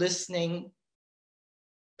 listening,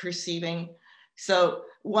 perceiving? So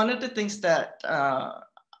one of the things that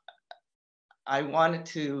I wanted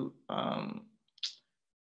to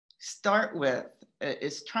start with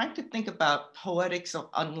is trying to think about Poetics of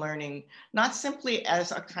Unlearning, not simply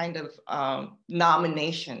as a kind of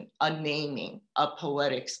nomination, a naming of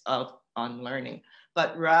Poetics of Unlearning,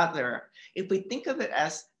 but rather, if we think of it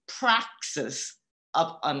as praxis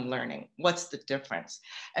of unlearning, what's the difference?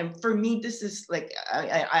 And for me, this is like,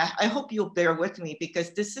 I hope you'll bear with me,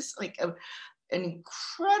 because this is like an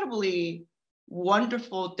incredibly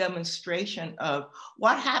wonderful demonstration of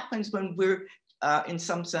what happens when we're, in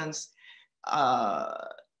some sense,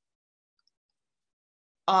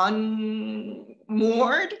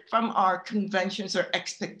 unmoored from our conventions or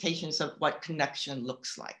expectations of what connection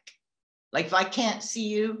looks like. Like if I can't see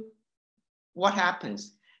you, what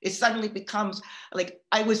happens? It suddenly becomes like,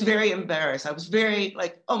 I was very embarrassed. I was very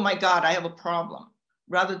like, oh my God, I have a problem.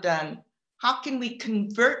 Rather than, how can we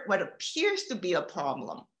convert what appears to be a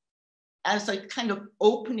problem as a kind of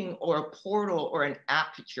opening or a portal or an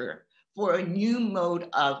aperture for a new mode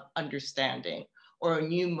of understanding or a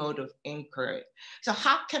new mode of inquiry? So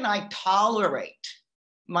how can I tolerate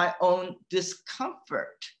my own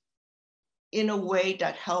discomfort in a way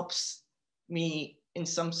that helps me, in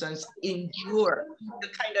some sense, endure the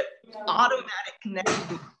kind of automatic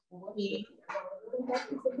connection between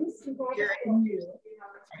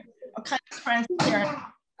a kind of transparent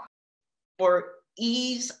or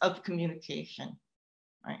ease of communication,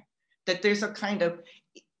 right? That there's a kind of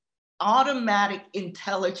automatic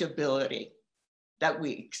intelligibility that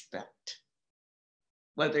we expect,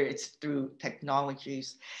 whether it's through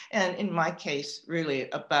technologies. And in my case, really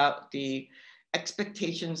about the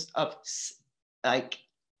expectations of like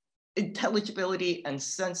intelligibility and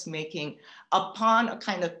sense making upon a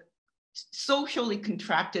kind of socially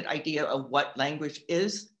contracted idea of what language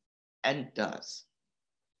is and does.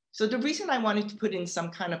 So the reason I wanted to put in some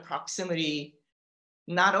kind of proximity,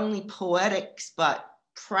 not only poetics, but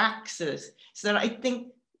praxis, is that I think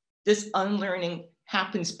this unlearning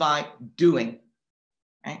happens by doing,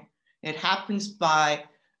 right? It happens by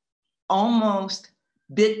almost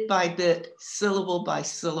bit by bit, syllable by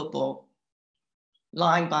syllable,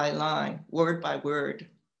 line by line, word by word,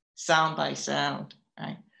 sound by sound,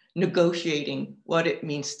 right? Negotiating what it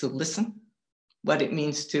means to listen, what it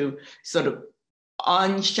means to sort of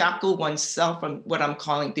unshackle oneself from what I'm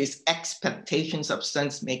calling these expectations of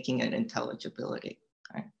sense making and intelligibility,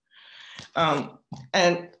 right?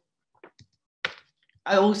 And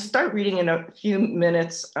I will start reading in a few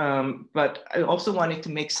minutes, but I also wanted to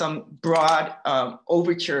make some broad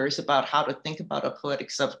overtures about how to think about a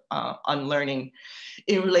poetics of unlearning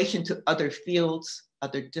in relation to other fields,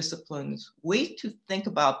 other disciplines, ways to think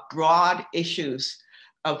about broad issues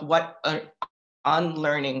of what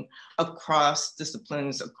unlearning across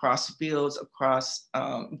disciplines, across fields, across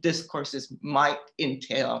discourses might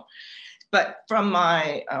entail. But from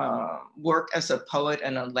my work as a poet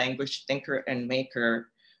and a language thinker and maker,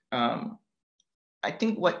 I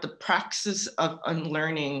think what the praxis of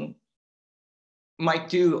unlearning might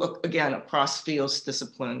do, again, across fields,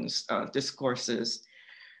 disciplines, discourses.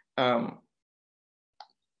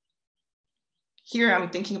 Here I'm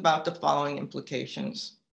thinking about the following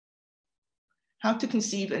implications. How to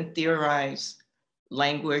conceive and theorize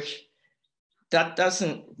language that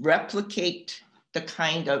doesn't replicate the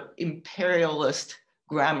kind of imperialist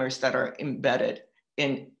grammars that are embedded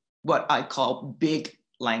in what I call big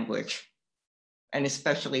language. And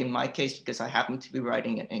especially in my case, because I happen to be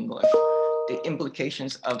writing in English, the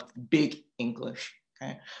implications of big English,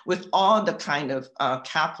 okay? With all the kind of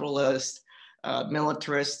capitalist,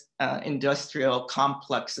 militarist, industrial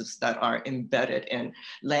complexes that are embedded in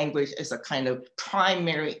language as a kind of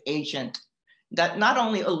primary agent that not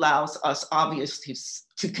only allows us obviously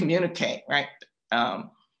to communicate, right?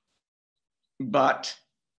 But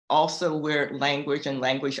also where language and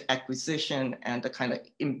language acquisition and the kind of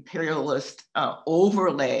imperialist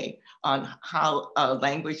overlay on how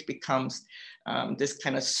language becomes this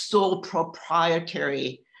kind of sole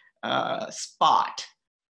proprietary spot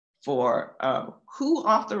for who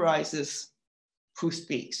authorizes who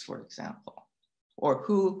speaks, for example, or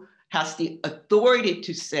who has the authority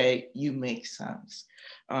to say, you make sense.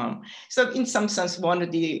 So in some sense, one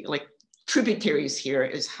of the tributaries here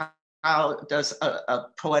is how does a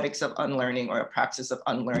poetics of unlearning or a praxis of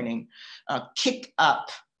unlearning kick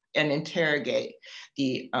up and interrogate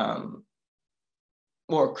the,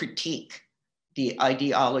 or critique the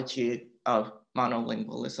ideology of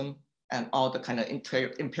monolingualism and all the kind of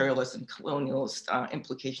imperialist and colonialist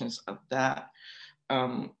implications of that.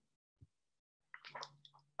 I'm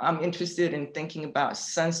interested in thinking about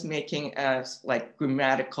sense making as like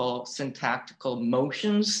grammatical, syntactical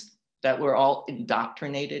motions that we're all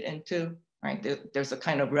indoctrinated into, right? There's a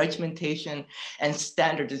kind of regimentation and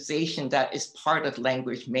standardization that is part of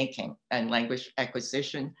language making and language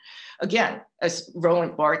acquisition. Again, as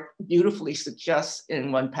Roland Barthes beautifully suggests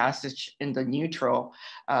in one passage in The Neutral,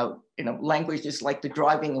 language is like the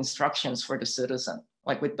driving instructions for the citizen.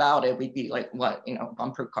 Like without it, we'd be like, what,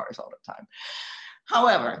 bumper cars all the time.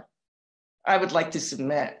 However, I would like to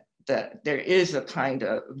submit that there is a kind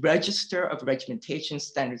of register of regimentation,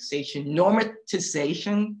 standardization,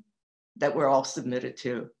 normatization that we're all submitted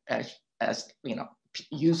to as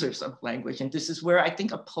users of language. And this is where I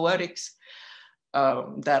think a poetics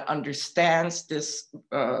that understands this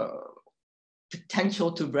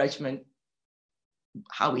potential to regiment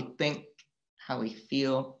how we think how we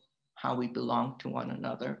feel, how we belong to one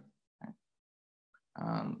another.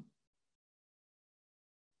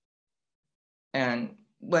 And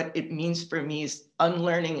what it means for me is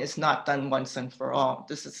unlearning is not done once and for all.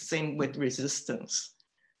 This is the same with resistance,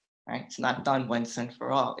 right? It's not done once and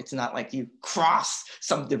for all. It's not like you cross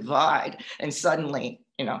some divide and suddenly,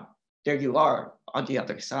 you know, there you are on the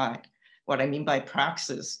other side. What I mean by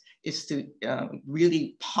praxis is to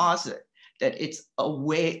really posit that it's a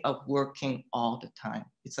way of working all the time.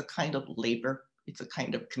 It's a kind of labor. It's a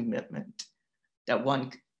kind of commitment that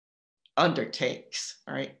one undertakes,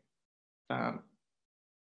 right?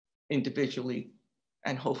 Individually,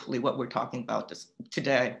 and hopefully what we're talking about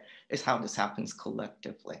today is how this happens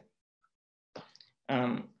collectively.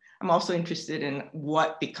 I'm also interested in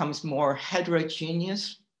what becomes more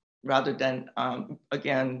heterogeneous rather than,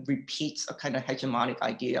 again, repeats a kind of hegemonic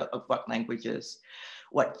idea of what language is,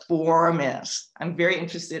 what form is. I'm very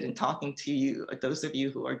interested in talking to you, those of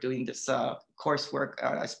you who are doing this coursework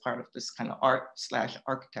as part of this kind of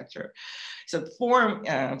art/architecture. So form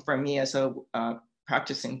for me as a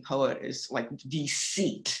practicing poet is like the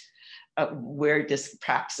seat of where this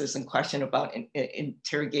praxis and question about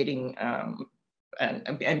interrogating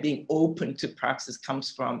and being open to praxis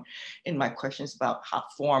comes from in my questions about how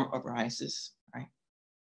form arises, right?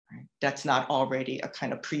 That's not already a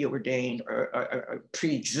kind of preordained or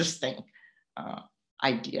pre-existing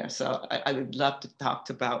idea. So I would love to talk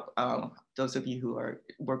about those of you who are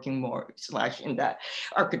working more / in that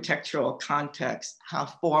architectural context, how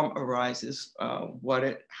form arises,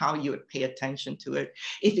 how you would pay attention to it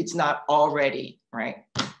if it's not already, right,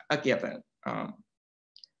 a given.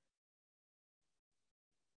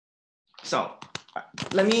 So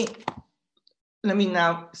let me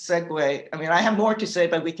now segue. I mean, I have more to say,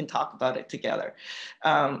 but we can talk about it together.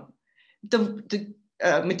 The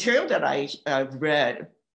material that I read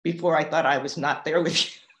before I thought I was not there with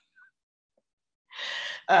you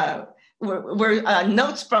were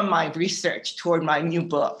notes from my research toward my new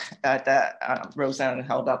book that Roseanne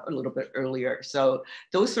held up a little bit earlier. So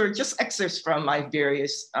those are just excerpts from my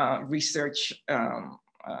various research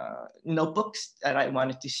notebooks that I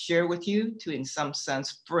wanted to share with you to, in some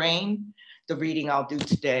sense, frame the reading I'll do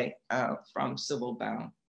today from Civil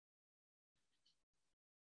Bound.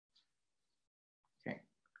 Okay,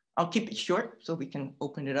 I'll keep it short so we can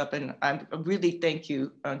open it up. And I really thank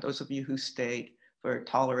you, those of you who stayed, for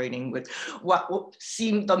tolerating with what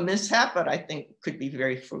seemed a mishap, but I think could be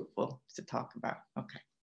very fruitful to talk about. Okay.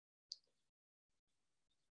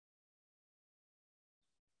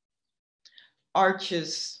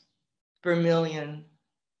 Arches, vermilion,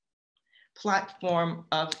 platform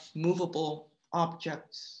of movable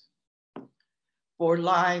objects, for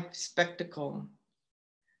live spectacle,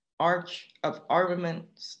 arch of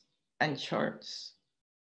armaments and charts,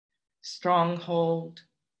 stronghold,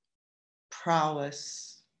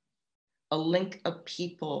 prowess, a link of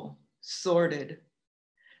people sorted,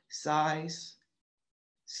 size,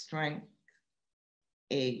 strength,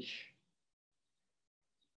 age.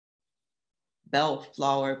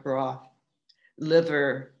 Bellflower broth,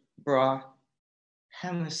 liver broth,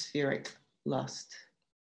 hemispheric lust.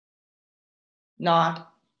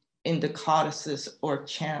 Not in the codices or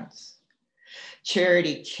chance,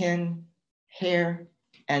 charity kin, hair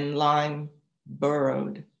and lime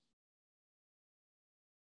burrowed.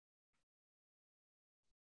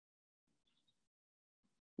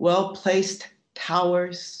 Well-placed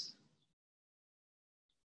towers,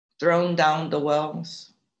 thrown down the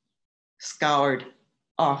wells, scoured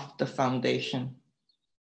off the foundation.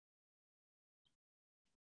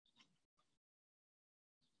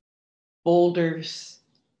 Boulders,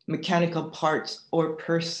 mechanical parts or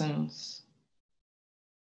persons,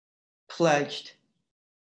 pledged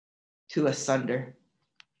to asunder.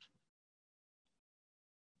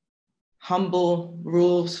 Humble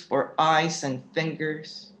rules for eyes and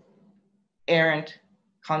fingers, errant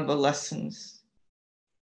convalescence.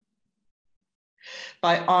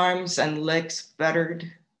 By arms and legs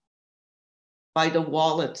fettered, by the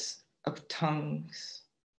wallets of tongues,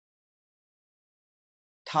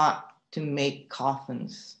 taught to make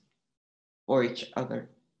coffins for each other.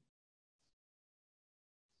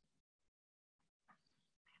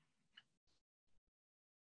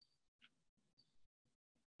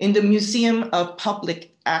 In the Museum of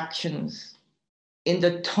Public Actions, in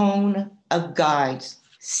the tone of guides,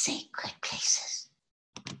 sacred places.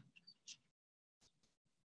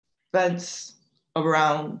 Fence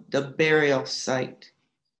around the burial site,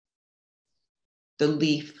 the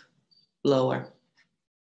leaf blower.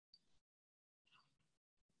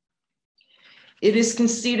 It is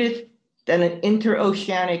conceded than an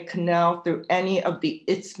interoceanic canal through any of the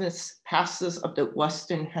isthmus passes of the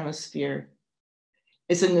Western Hemisphere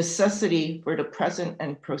is a necessity for the present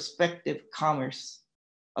and prospective commerce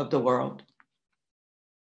of the world.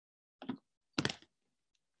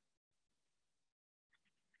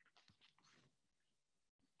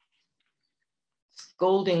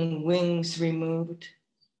 Scolding wings removed,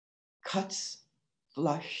 cuts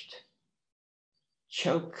flushed,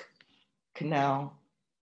 choke canal,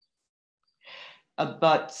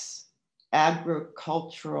 abuts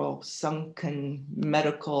agricultural, sunken,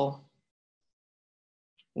 medical,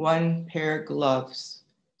 1 pair gloves,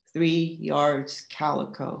 3 yards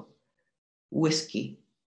calico, whiskey,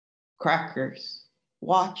 crackers,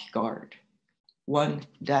 watch guard, 1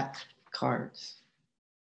 deck cards.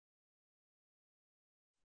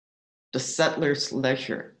 The Settler's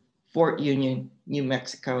Leisure, Fort Union, New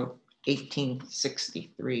Mexico,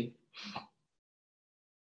 1863.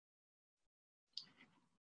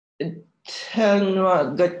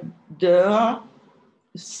 Tenwa gadda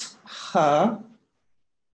ha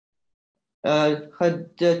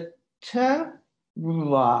hadata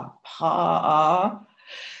wa pa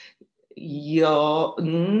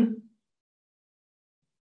yon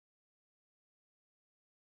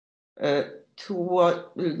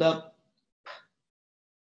tuwa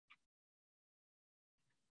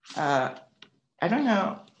I don't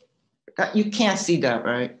know. You can't see that,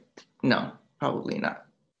 right? No, probably not.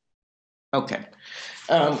 Okay.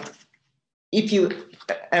 If you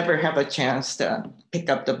ever have a chance to pick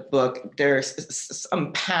up the book, there's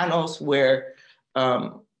some panels where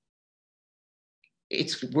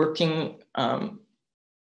it's working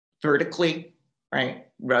vertically, right?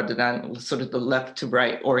 Rather than sort of the left to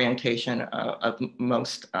right orientation of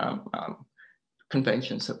most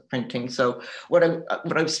conventions of printing. So what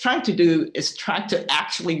I was trying to do is try to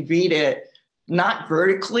actually read it, not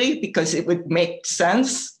vertically because it would make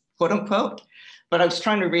sense, quote unquote, but I was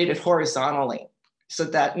trying to read it horizontally so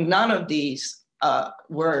that none of these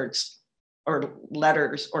words or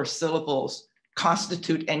letters or syllables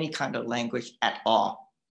constitute any kind of language at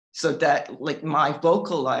all. So that like my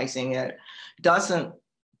vocalizing it doesn't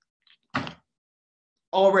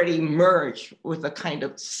already merge with a kind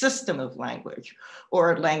of system of language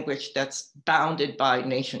or a language that's bounded by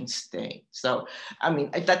nation state. So, I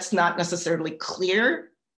mean, that's not necessarily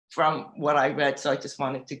clear from what I read. So I just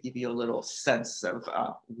wanted to give you a little sense of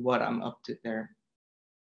what I'm up to there.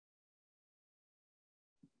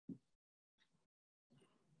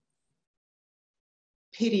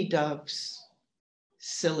 Pity doves,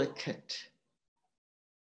 silicate,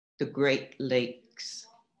 the Great Lakes,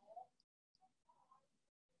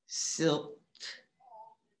 silt,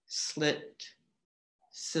 slit,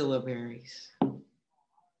 syllabaries.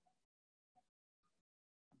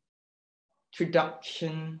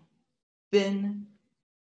 Traduction, Finn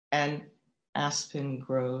and Aspen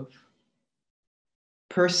Grove.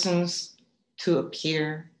 Persons to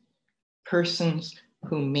appear, persons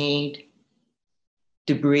who made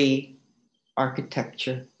debris,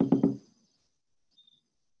 architecture.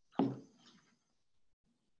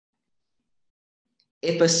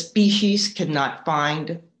 If a species cannot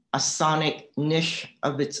find a sonic niche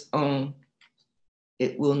of its own,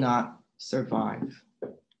 it will not survive.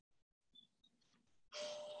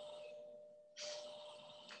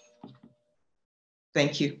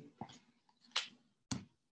 Thank you.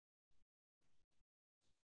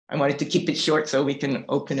 I wanted to keep it short so we can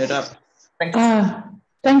open it up. Thanks.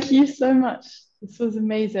 Thank you so much. This was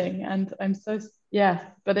amazing. And I'm so, yeah,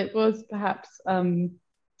 but it was perhaps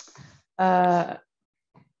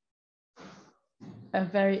a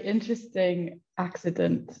very interesting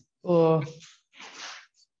accident or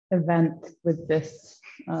event with this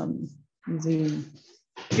Zoom.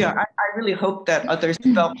 Yeah, I really hope that others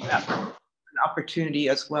felt that an opportunity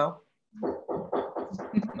as well.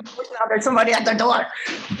 Now there's somebody at the door.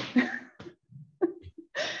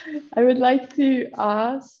 I would like to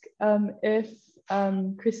ask if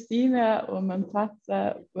Christina or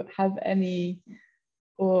Momtaza have any,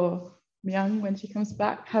 or Myung when she comes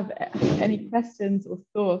back, have any questions or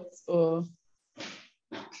thoughts, or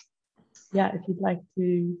yeah, if you'd like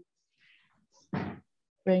to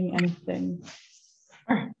bring anything.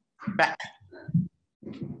 Back.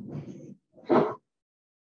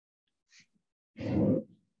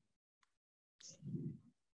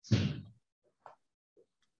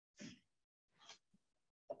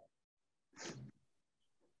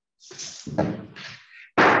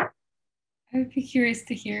 I would be curious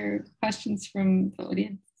to hear questions from the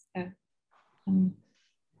audience.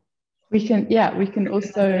 We can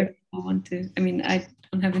also. I want to. I mean, I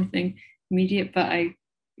don't have anything immediate, but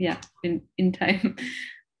in time.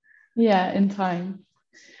 Yeah, in time.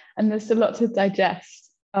 And there's a lot to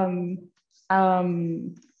digest. I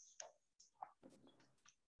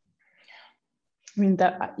mean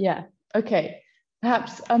that, yeah. Okay.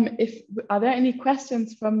 Perhaps if are there any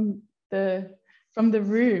questions from the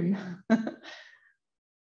room?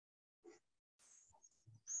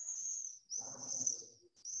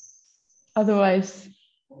 Otherwise,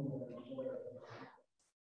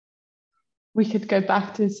 we could go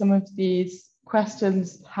back to some of these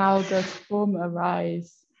questions. How does form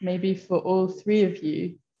arise? Maybe for all three of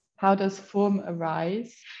you, how does form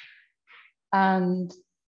arise? And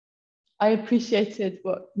I appreciated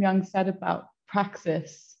what Myung said about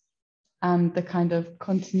praxis and the kind of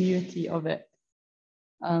continuity of it,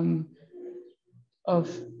 or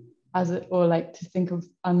like to think of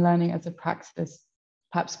unlearning as a praxis,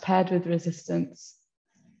 perhaps paired with resistance,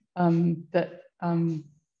 that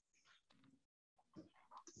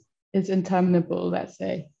is interminable, let's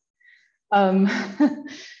say.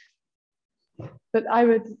 But I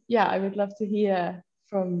would love to hear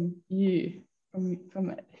from you,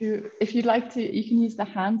 from who, if you'd like to, you can use the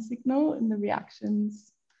hand signal in the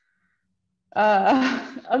reactions.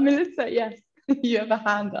 Melissa, yes, you have a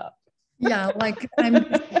hand up. Yeah, like I'm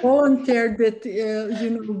a volunteer that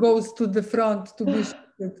goes to the front to be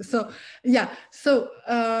shooted. So yeah, so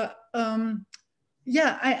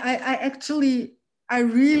yeah, I actually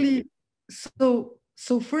really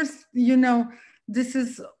so first, this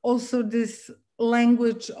is also this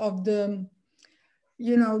language of the,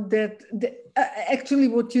 that actually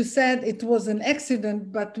what you said, it was an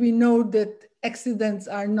accident, but we know that accidents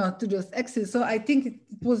are not just accidents. So I think it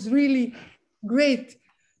was really great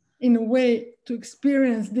in a way to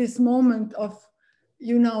experience this moment of,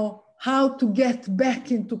 how to get back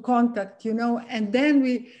into contact, and then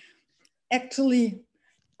we actually,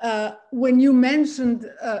 when you mentioned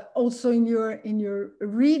also in your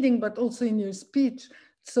reading, but also in your speech,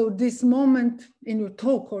 so this moment in your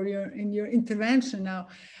talk or in your intervention now,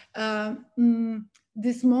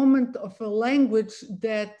 this moment of a language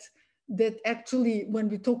that actually, when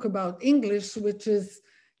we talk about English, which is,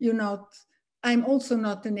 I'm also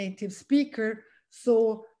not a native speaker,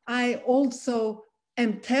 so I also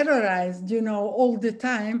am terrorized, all the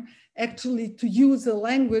time, actually, to use a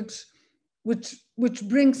language which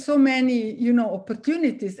brings so many,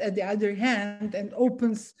 opportunities at the other hand, and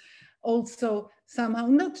opens also somehow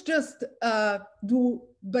not just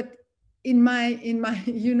but in my in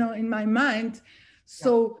my mind,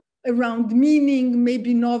 so around meaning,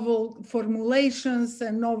 maybe novel formulations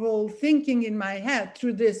and novel thinking in my head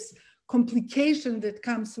through this complication that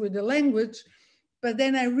comes with the language. But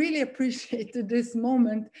then I really appreciated this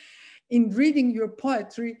moment in reading your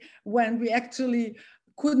poetry when we actually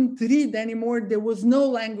couldn't read anymore. There was no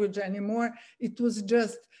language anymore. It was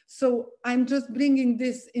just, so I'm just bringing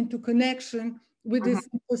this into connection with this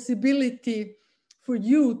possibility for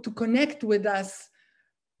you to connect with us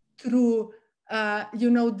through,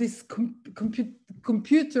 this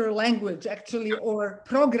computer language, actually, or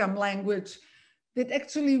program language, that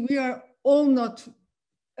actually we are all not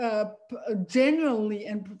generally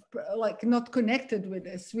and like not connected with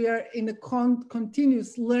this. We are in a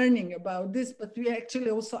continuous learning about this, but we are actually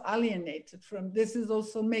also alienated from this. Is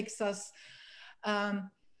also makes us,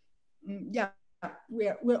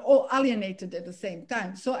 we're all alienated at the same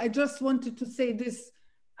time. So I just wanted to say this.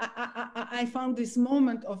 I found this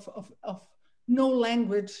moment of no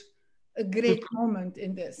language a great moment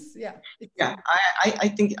in this. Yeah. I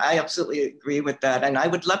think I absolutely agree with that. And I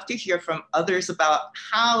would love to hear from others about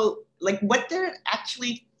how, like, what did it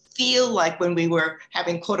actually feel like when we were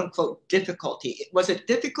having quote unquote difficulty? Was it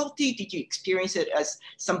difficulty? Did you experience it as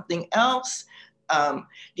something else?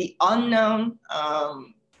 The unknown,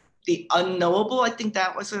 the unknowable, I think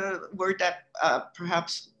that was a word that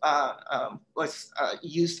perhaps was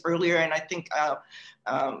used earlier. And I think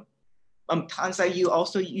Tanza, you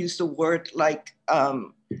also used a word like,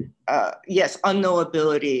 yes,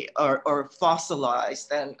 unknowability or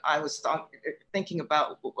fossilized. And I was thinking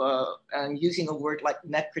about using a word like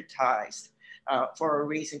necrotized for a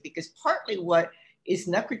reason, because partly what is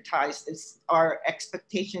necrotized is our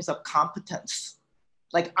expectations of competence.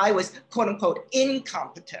 Like I was quote unquote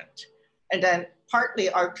incompetent. And then partly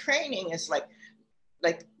our training is like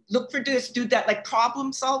look for this, do that, like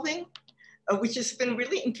problem solving. Which has been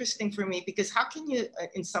really interesting for me, because how can you,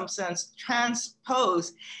 in some sense,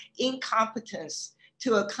 transpose incompetence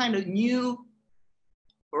to a kind of new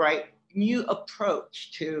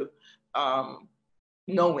approach to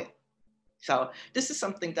knowing? So this is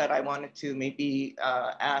something that I wanted to maybe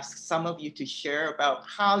ask some of you to share about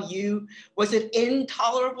how was it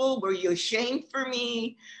intolerable? Were you ashamed for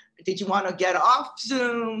me? Did you want to get off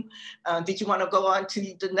Zoom? Did you want to go on to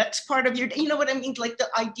the next part of your day? You know what I mean? Like the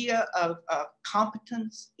idea of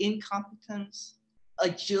competence, incompetence,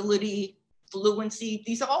 agility, fluency,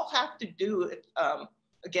 these all have to do with,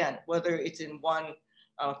 again, whether it's in one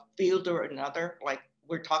field or another, like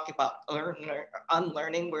we're talking about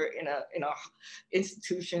unlearning. We're in a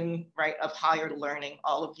institution, right, of higher learning.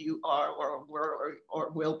 All of you are or were or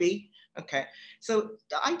will be. Okay, so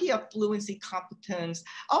the idea of fluency, competence,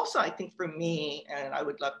 also I think for me, and I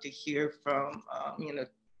would love to hear from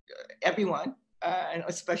everyone, and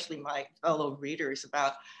especially my fellow readers,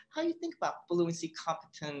 about how you think about fluency,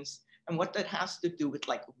 competence, and what that has to do with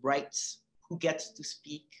like rights, who gets to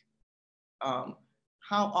speak. How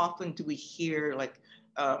often do we hear like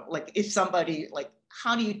if somebody, like,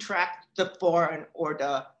 how do you track the foreign or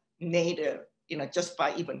the native, just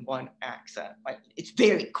by even one accent? Like, it's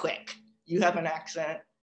very quick. You have an accent,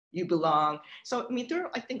 you belong. So, I mean, there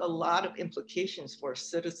are, I think, a lot of implications for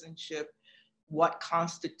citizenship, what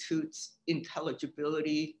constitutes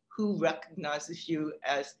intelligibility, who recognizes you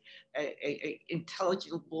as a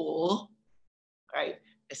intelligible, right,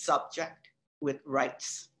 a subject with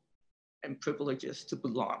rights and privileges to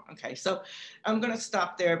belong. Okay, so I'm going to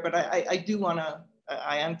stop there, but I do want to,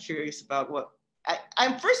 I am curious about what,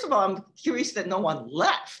 I'm first of all, I'm curious that no one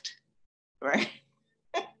left, right?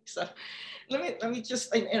 So let me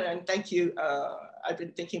just, and thank you. I've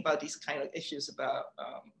been thinking about these kind of issues about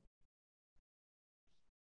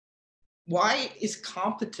why is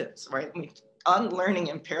competence, right? I mean, unlearning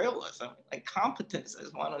imperialism, like competence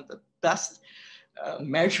is one of the best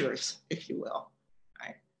measures, if you will,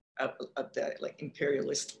 right, of the like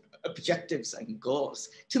imperialist objectives and goals,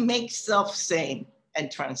 to make self-same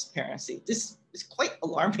and transparency. This is quite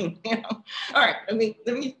alarming, All right,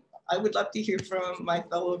 I would love to hear from my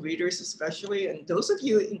fellow readers, especially, and those of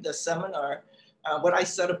you in the seminar, what I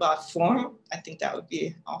said about form, I think that would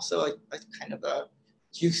be also a kind of a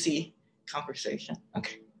juicy conversation.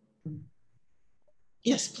 Okay.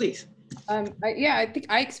 Yes, please. I think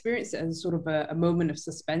I experienced it as sort of a moment of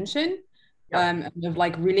suspension, of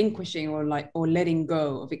like relinquishing or letting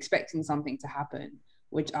go of expecting something to happen,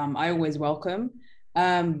 which I always welcome.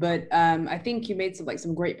 But I think you made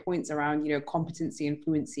some great points around, competency and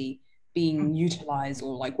fluency being utilized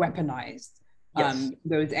or like weaponized,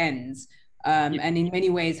 those ends. And in many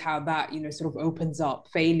ways how that, sort of opens up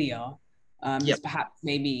failure as perhaps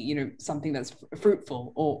maybe, something that's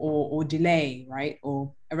fruitful or delay, right?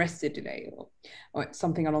 Or arrested delay or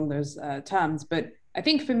something along those terms. But I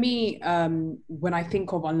think for me, when I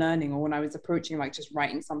think of unlearning, or when I was approaching like just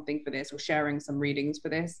writing something for this or sharing some readings for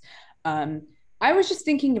this, I was just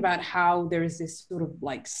thinking about how there is this sort of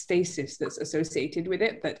like stasis that's associated with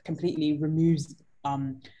it that completely removes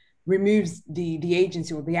the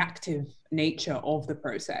agency or the active nature of the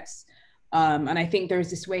process. And I think there's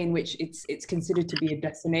this way in which it's considered to be a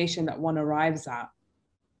destination that one arrives at.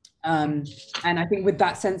 And I think with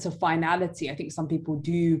that sense of finality, I think some people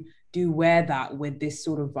do wear that with this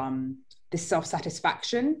sort of this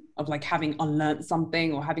self-satisfaction of like having unlearned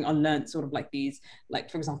something, or having unlearned sort of like these, like,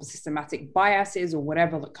 for example, systematic biases or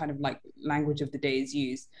whatever kind of like language of the day is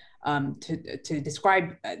used to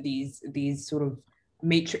describe these sort of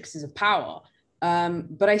matrices of power.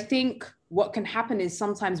 But I think what can happen is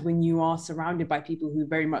sometimes when you are surrounded by people who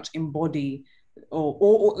very much embody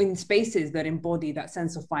or in spaces that embody that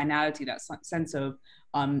sense of finality, that sense of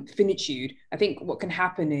finitude, I think what can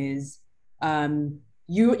happen is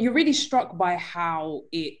you're really struck by how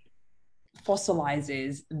it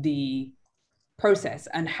fossilizes the process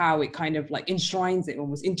and how it kind of like enshrines it,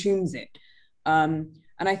 almost entombs it. And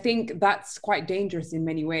I think that's quite dangerous in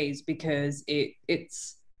many ways, because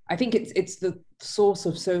it's the source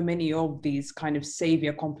of so many of these kind of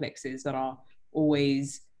savior complexes that are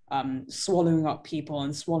always swallowing up people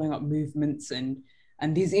and swallowing up movements and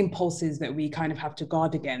these impulses that we kind of have to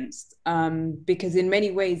guard against, because in many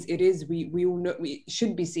ways it is, we all know, we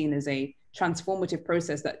should be seen as a transformative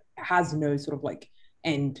process that has no sort of like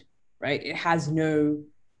end, right? It has no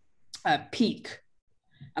peak.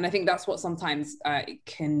 And I think that's what sometimes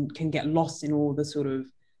can get lost in all the sort of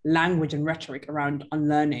language and rhetoric around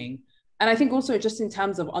unlearning. And I think also just in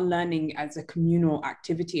terms of unlearning as a communal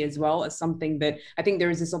activity as well, as something that I think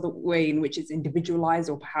there is this other way in which it's individualized,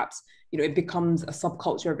 or perhaps, it becomes a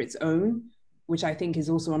subculture of its own, which I think is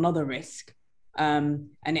also another risk. And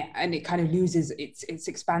it kind of loses its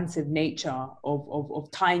expansive nature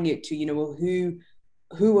of tying it to, well,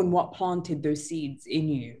 who and what planted those seeds in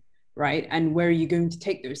you, right? And where are you going to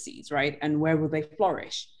take those seeds, right? And where will they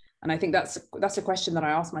flourish? And I think that's a question that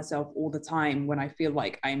I ask myself all the time when I feel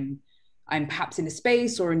like I'm perhaps in a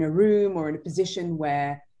space or in a room or in a position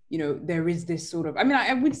where you know, there is this sort of, I mean,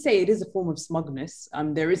 I would say it is a form of smugness.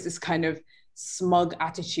 There is this kind of smug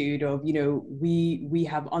attitude of, you know, we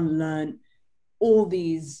have unlearned all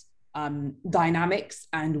these dynamics,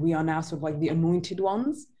 and we are now sort of like the anointed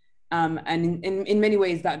ones. And in many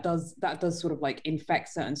ways that does sort of like infect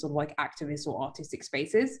certain sort of like activist or artistic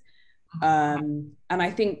spaces. And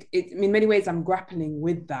I think in many ways I'm grappling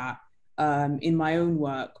with that in my own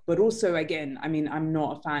work, but also, again, I mean, I'm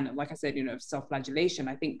not a fan of, like I said, you know, of self-flagellation.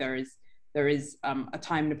 I think there is a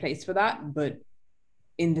time and a place for that, but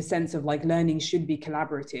in the sense of like learning should be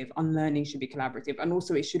collaborative, unlearning should be collaborative, and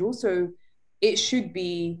also it should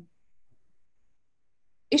be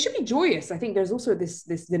joyous. I think there's also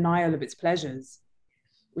this denial of its pleasures,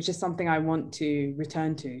 which is something I want to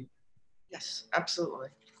return to. Yes, absolutely.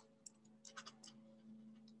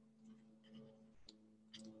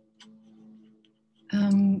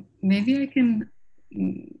 Maybe I can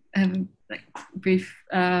have a like brief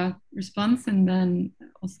response, and then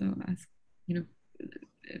also ask, you know,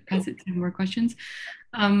 pass it to more questions.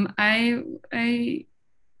 The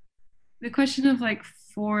question of like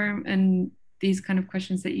form and these kind of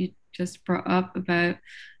questions that you just brought up about,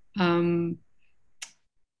 I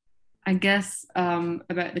guess,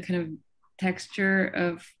 about the kind of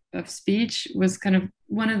texture of speech was kind of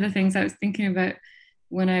one of the things I was thinking about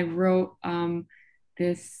when I wrote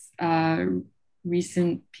this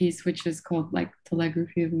recent piece, which is called like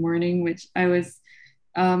Telegraphy of Mourning, which I was,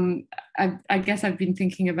 I guess I've been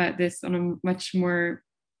thinking about this on a much more,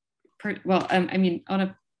 I mean, on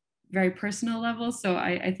a very personal level. So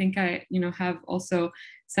I think I, you know, have also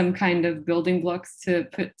some kind of building blocks to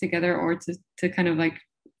put together or to kind of like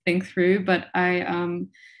think through. But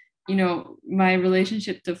you know, my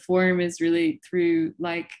relationship to form is really through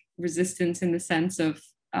like resistance, in the sense of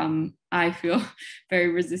I feel very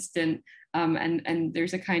resistant, and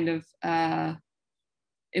there's a kind of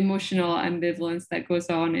emotional ambivalence that goes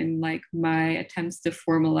on in like my attempts to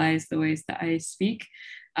formalize the ways that I speak.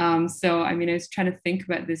 So I mean, I was trying to think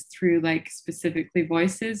about this through like specifically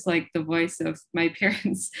voices, like the voice of my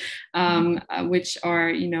parents, which are,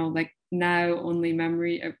 you know, like now only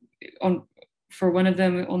memory for one of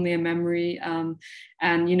them, only a memory,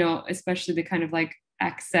 and you know, especially the kind of like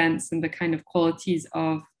accents and the kind of qualities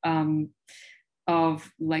of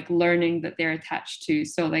like learning that they're attached to.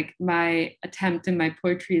 So like my attempt in my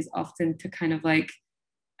poetry is often to kind of like,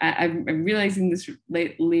 I'm realizing this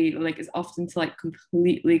lately, like is often to like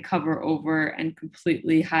completely cover over and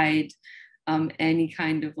completely hide any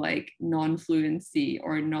kind of like non-fluency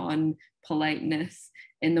or non-politeness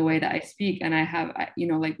in the way that I speak. And I have, you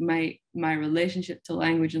know, like my relationship to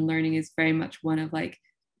language and learning is very much one of like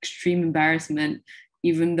extreme embarrassment,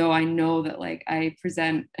 even though I know that like I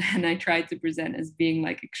present and I try to present as being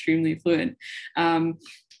like extremely fluent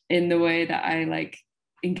in the way that I like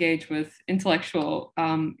engage with intellectual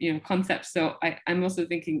you know, concepts. So I'm also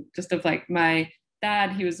thinking just of like my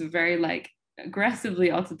dad. He was a very like aggressively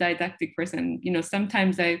autodidactic person. You know,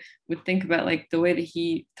 sometimes I would think about like the way that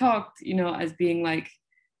he talked, you know, as being like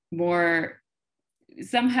more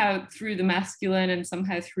somehow through the masculine and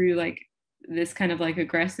somehow through like this kind of like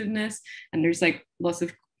aggressiveness, and there's like lots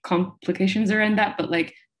of complications around that, but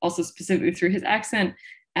like also specifically through his accent,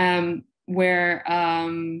 where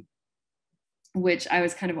which I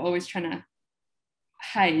was kind of always trying to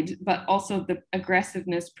hide, but also the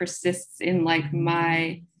aggressiveness persists in like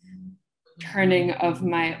my turning of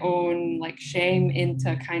my own like shame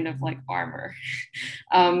into kind of like armor.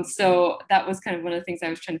 So that was kind of one of the things I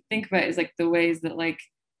was trying to think about, is like the ways that like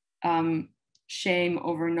shame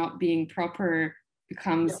over not being proper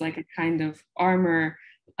becomes like a kind of armor,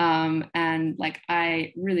 and like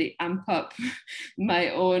I really amp up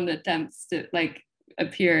my own attempts to like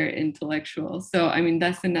appear intellectual. So I mean,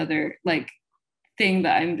 that's another like thing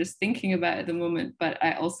that I'm just thinking about at the moment. But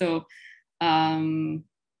I also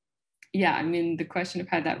yeah, I mean, the question of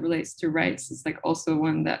how that relates to rights is like also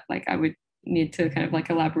one that like I would need to kind of like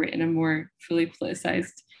elaborate in a more fully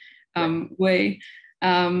politicized way.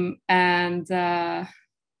 And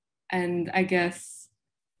I guess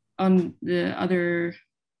on the other,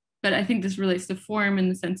 but I think this relates to form in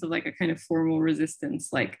the sense of like a kind of formal resistance,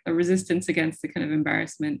 like a resistance against the kind of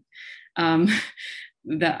embarrassment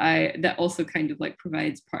that also kind of like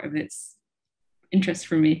provides part of its interest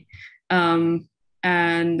for me.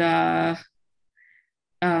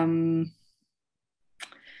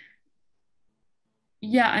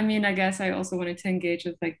 Yeah, I mean, I guess I also wanted to engage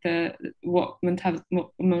with like what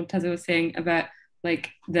Momtaza was saying about like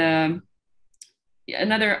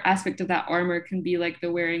another aspect of that armor can be like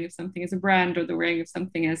the wearing of something as a brand, or the wearing of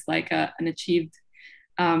something as like an achieved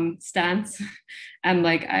stance. And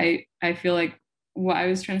like I feel like what I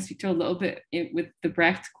was trying to speak to a little bit with the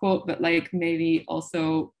Brecht quote, but like maybe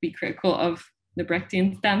also be critical of the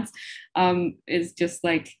Brechtian stance, is just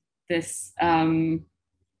like this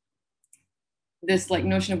this like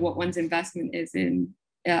notion of what one's investment is in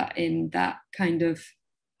that kind of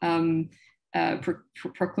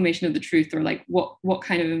proclamation of the truth, or like what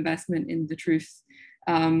kind of investment in the truth.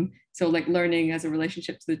 So like learning as a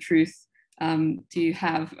relationship to the truth do you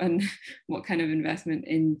have, and what kind of investment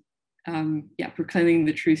in proclaiming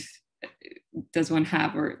the truth does one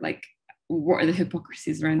have, or like what are the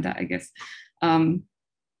hypocrisies around that, I guess.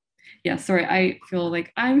 Sorry, I feel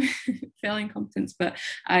like I'm failing competence, but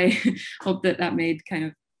I hope that made kind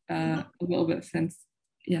of a little bit of sense.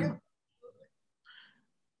 Yeah.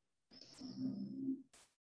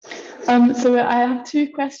 So I have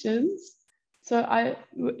two questions. So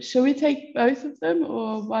shall we take both of them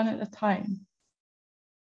or one at a time?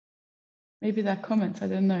 Maybe they're comments, I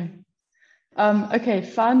don't know. Okay,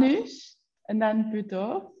 Farnoosh and then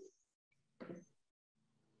Budor.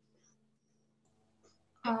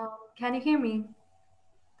 Can you hear me?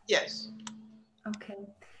 Yes. Okay.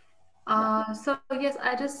 So yes,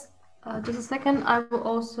 I just a second. I will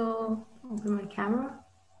also open my camera.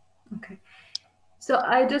 Okay. So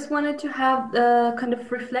I just wanted to have the kind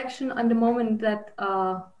of reflection on the moment that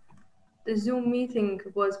the Zoom meeting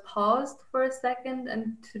was paused for a second,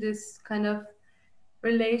 and to this kind of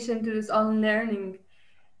relation to this unlearning.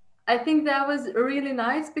 I think that was really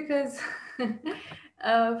nice because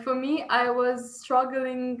for me, I was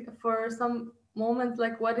struggling for some moments,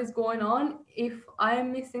 like what is going on, if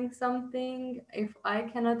I'm missing something, if I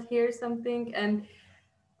cannot hear something. And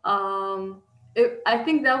I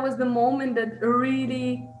think that was the moment that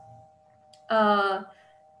really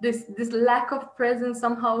this lack of presence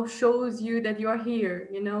somehow shows you that you're here,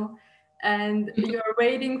 you know, and you're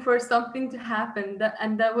waiting for something to happen.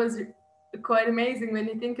 And that was quite amazing when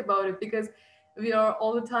you think about it, because we are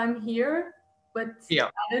all the time here, but I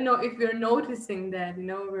don't know if we're noticing that, you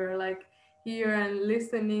know, we're like here and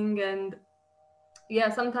listening, and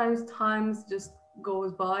sometimes times just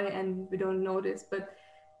goes by and we don't notice. But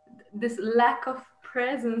this lack of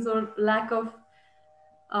presence or lack of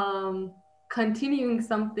continuing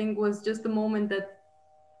something was just the moment that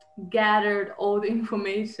gathered all the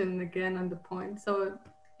information again on the point. So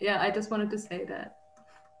I just wanted to say that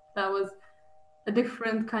was a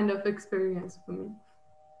different kind of experience for me.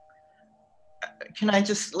 Can I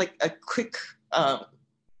just like a quick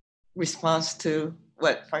response to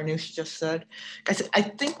what Farnoosh just said? I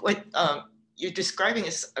think what you're describing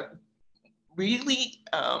is a really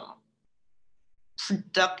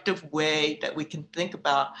productive way that we can think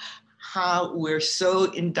about how we're so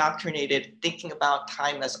indoctrinated thinking about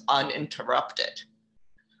time as uninterrupted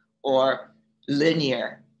or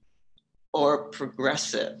linear or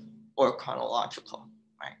progressive or chronological,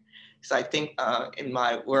 right? So I think in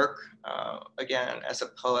my work, again, as a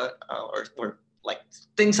poet, or like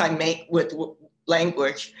things I make with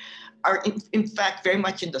language are in fact very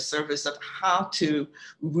much in the service of how to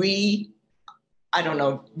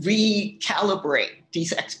recalibrate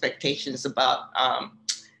these expectations about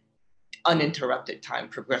uninterrupted time,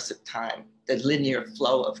 progressive time, the linear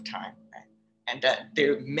flow of time, right? And that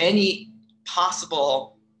there are many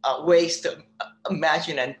possible ways to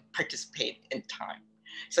imagine and participate in time.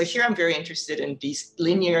 So here I'm very interested in these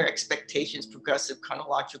linear expectations, progressive,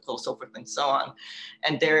 chronological, so forth and so on,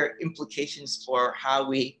 and their implications for how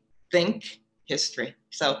we think history.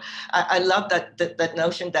 So I love that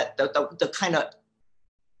notion that the kind of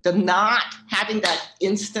the not having that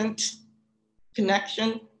instant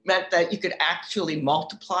connection meant that you could actually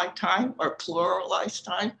multiply time or pluralize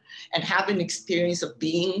time and have an experience of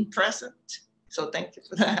being present. So thank you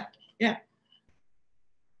for that. Yeah.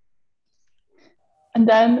 And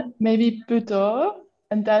then maybe Budor,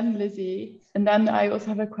 and then Lizzie. And then I also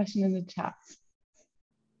have a question in the chat.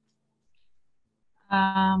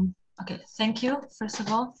 Okay, thank you. First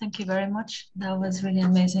of all, thank you very much. That was really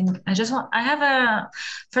amazing. First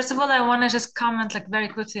of all, I want to just comment like very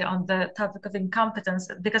quickly on the topic of incompetence,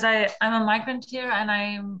 because I'm a migrant here, and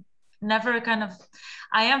I'm never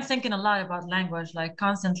I am thinking a lot about language, like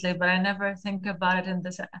constantly, but I never think about it in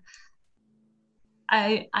this.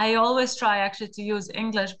 I always try actually to use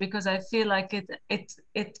English because I feel like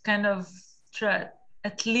it kind of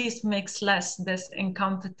at least makes less this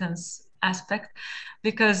incompetence aspect,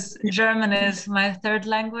 because German is my third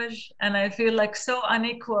language, and I feel like so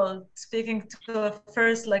unequal speaking to a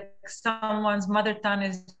first, like someone's mother tongue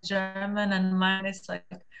is German and mine is like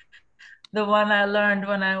the one I learned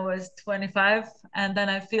when I was 25, and then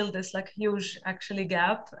I feel this like huge actually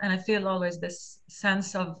gap, and I feel always this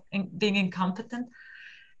sense of being incompetent.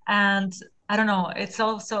 And I don't know, it's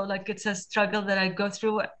also like it's a struggle that I go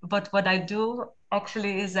through, but what I do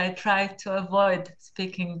actually is I try to avoid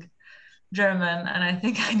speaking German, and I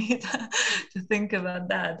think I need to think about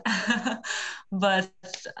that. But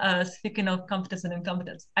speaking of competence and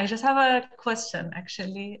incompetence, I just have a question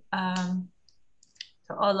actually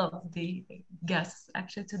to all of the guests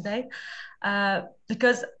actually today,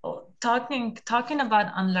 because talking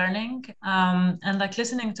about unlearning and like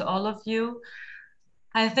listening to all of you,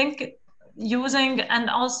 I think using, and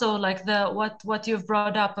also like what you've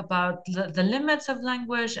brought up about the limits of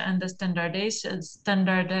language and the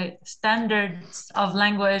standards of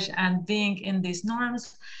language and being in these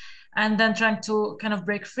norms, and then trying to kind of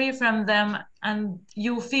break free from them. And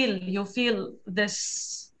you feel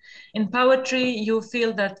this in poetry, you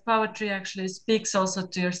feel that poetry actually speaks also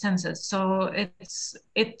to your senses. So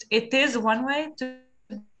it is one way to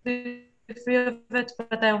be free of it,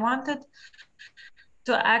 but I wanted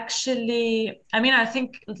to actually, I mean, I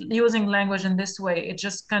think using language in this way, it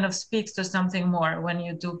just kind of speaks to something more when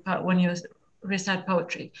you recite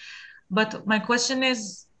poetry. But my question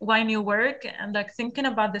is, when you work and like thinking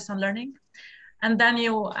about this unlearning, and then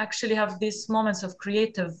you actually have these moments of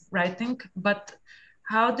creative writing, but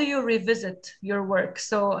how do you revisit your work?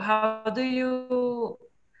 So how do you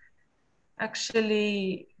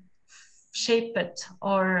actually shape it?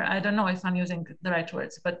 Or I don't know if I'm using the right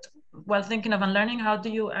words, but while thinking of unlearning, how do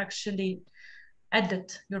you actually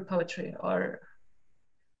edit your poetry? Or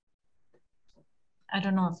I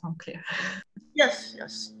don't know if I'm clear. Yes.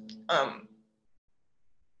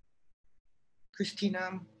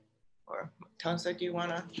 Christina or Tansa, do you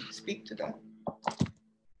want to speak to that?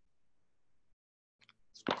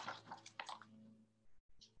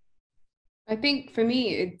 I think for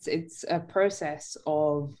me, it's a process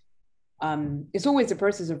of, it's always a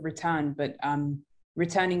process of return, but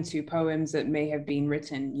returning to poems that may have been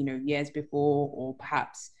written, years before, or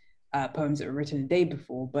perhaps poems that were written a day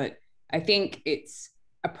before. But I think it's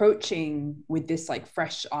approaching with this like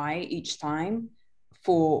fresh eye each time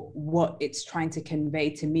for what it's trying to convey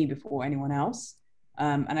to me before anyone else.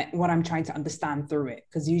 What I'm trying to understand through it,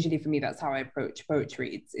 because usually for me, that's how I approach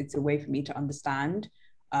poetry. It's a way for me to understand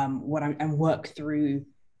and work through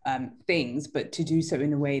things, but to do so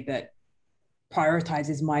in a way that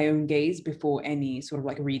prioritizes my own gaze before any sort of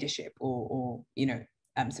like readership or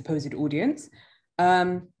supposed audience.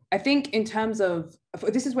 I think in terms of,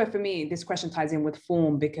 this is where for me, this question ties in with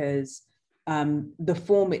form, because the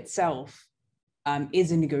form itself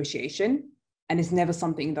is a negotiation, and it's never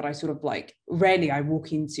something that I sort of like, rarely I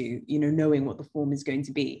walk into, knowing what the form is going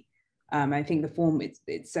to be. I think the form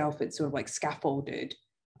itself, it's sort of like scaffolded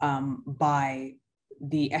by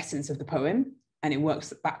the essence of the poem, and it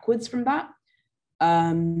works backwards from that.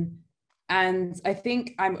 And I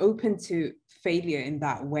think I'm open to failure in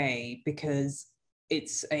that way, because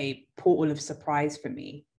it's a portal of surprise for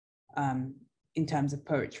me in terms of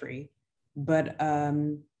poetry. But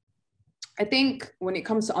I think when it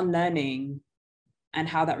comes to unlearning and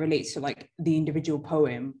how that relates to like the individual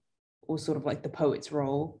poem, or sort of like the poet's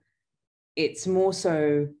role, it's more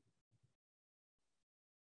so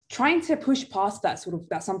trying to push past that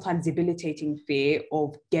sometimes debilitating fear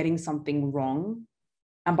of getting something wrong.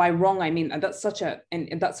 And by wrong, I mean, and that's such a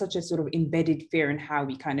sort of embedded fear in how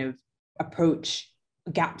we kind of approach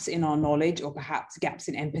gaps in our knowledge, or perhaps gaps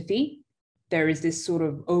in empathy. There is this sort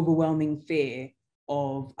of overwhelming fear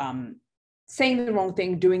of saying the wrong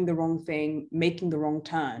thing, doing the wrong thing, making the wrong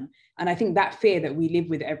turn. And I think that fear that we live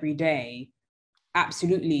with every day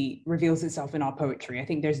absolutely reveals itself in our poetry. I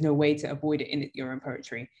think there's no way to avoid it in your own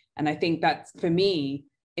poetry. And I think that for me,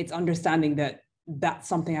 it's understanding that that's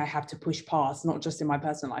something I have to push past, not just in my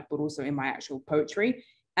personal life, but also in my actual poetry.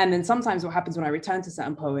 And then sometimes what happens when I return to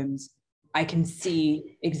certain poems, I can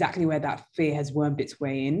see exactly where that fear has wormed its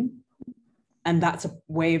way in. And that's a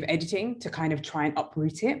way of editing to kind of try and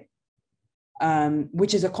uproot it,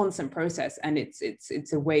 which is a constant process. And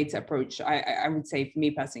it's a way to approach, I would say for me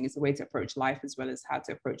personally, it's a way to approach life as well as how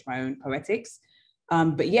to approach my own poetics.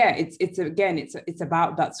 But yeah, it's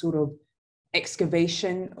about that sort of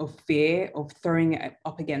excavation of fear, of throwing it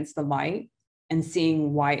up against the light and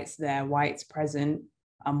seeing why it's there, why it's present,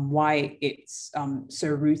 why it's so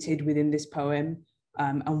rooted within this poem,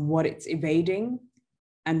 and what it's evading,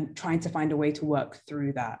 and trying to find a way to work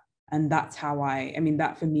through that. And that's how I mean,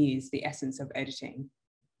 that for me is the essence of editing.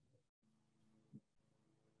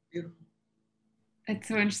 It's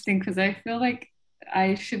so interesting, because I feel like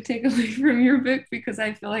I should take a leaf from your book, because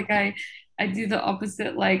I feel like I do the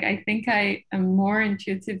opposite. Like, I think I am more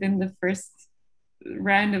intuitive in the first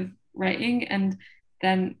round of writing, and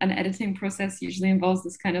then an editing process usually involves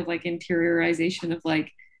this kind of like interiorization of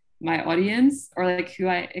like my audience, or like who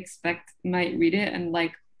I expect might read it, and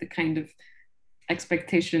like the kind of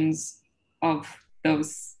expectations of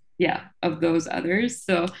those others.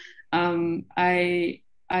 So I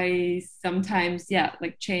sometimes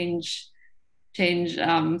like change things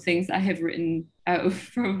I have written out of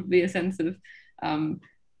probably a sense of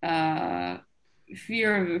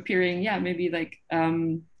fear of appearing maybe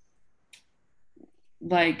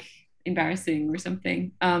like embarrassing or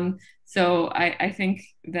something. So I think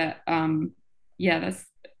that that's,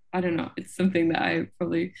 I don't know, it's something that I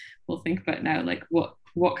probably will think about now, like what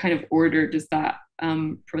kind of order does that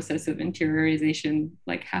process of interiorization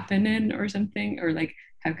like happen in, or something, or like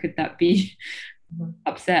how could that be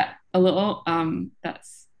upset a little?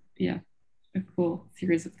 That's a cool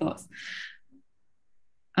series of thoughts.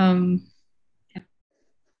 Are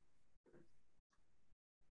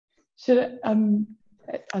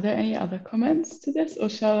there any other comments to this, or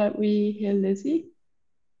shall we hear Lizzie?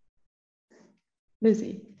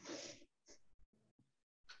 Lizzie.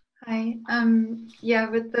 Hi.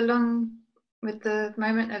 With the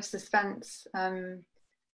moment of suspense, I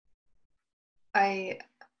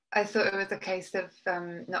thought it was a case of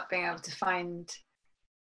not being able to find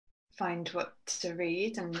what to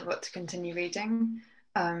read and what to continue reading,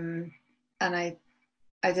 and I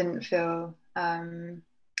didn't feel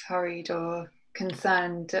hurried or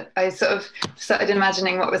concerned. I sort of started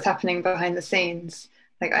imagining what was happening behind the scenes.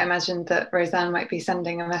 Like I imagined that Roseanne might be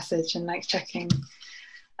sending a message and like checking.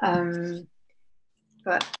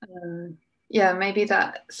 Maybe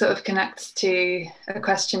that sort of connects to a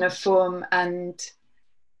question of form and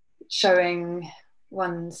showing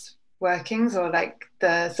one's workings, or like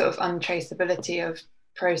the sort of untraceability of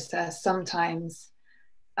process sometimes.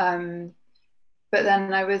 But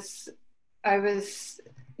then I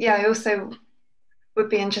also would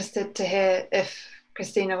be interested to hear if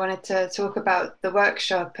Christina wanted to talk about the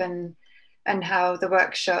workshop and how the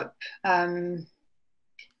workshop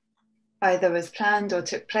either was planned or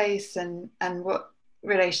took place, and what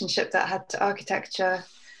relationship that had to architecture.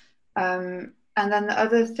 And then the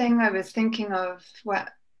other thing I was thinking of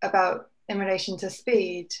about in relation to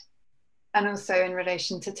speed, and also in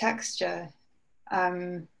relation to texture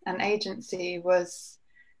and agency, was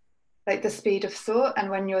like the speed of thought. And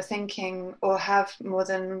when you're thinking or have more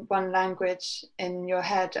than one language in your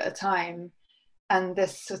head at a time, and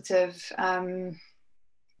this sort of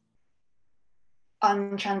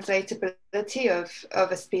untranslatability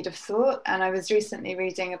of a speed of thought. And I was recently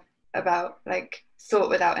reading about like thought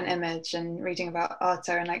without an image, and reading about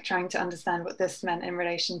Arto, and like trying to understand what this meant in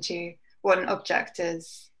relation to what an object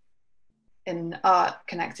is in art,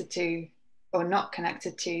 connected to or not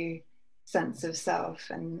connected to sense of self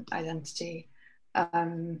and identity.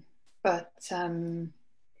 And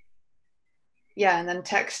then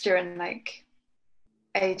texture and like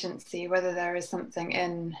agency, whether there is something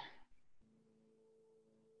in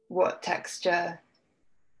what texture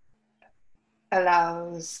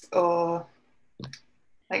allows, or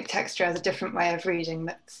like texture as a different way of reading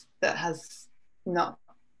that has not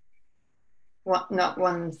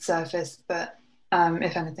one surface, but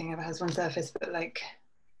if anything ever has one surface, but like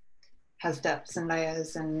has depths and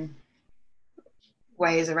layers and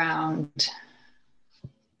ways around.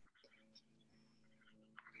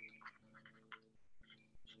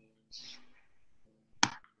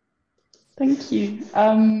 Thank you.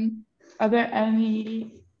 Are there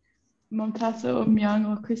any, Momtaza or Myung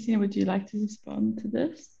or Christina, would you like to respond to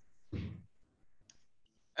this?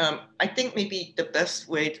 I think maybe the best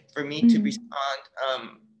way for me to respond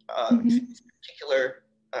to this particular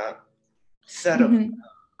set of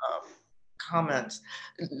comments,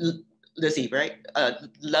 Lizzie, right?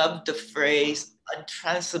 Love the phrase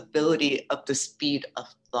untranslatability of the speed of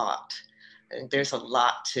thought. And there's a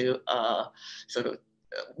lot to sort of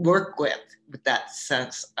work with that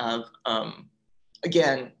sense of,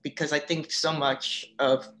 again, because I think so much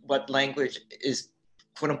of what language is,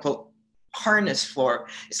 quote unquote, harnessed for,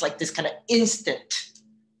 it's like this kind of instant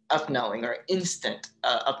of knowing, or instant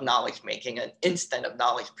of knowledge making, an instant of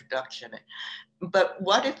knowledge production. But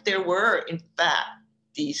what if there were, in fact,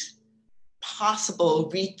 these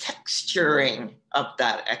possible retexturing of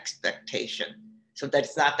that expectation, so that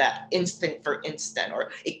it's not that instant for instant,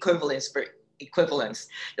 or equivalence for equivalence,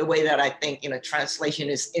 the way that I think translation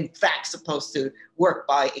is in fact supposed to work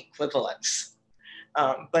by equivalence.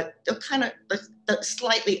 But they're kind of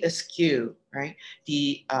slightly askew, right?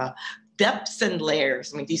 The depths and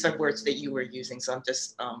layers, I mean, these are words that you were using, so I'm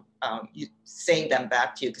just saying them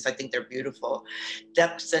back to you because I think they're beautiful.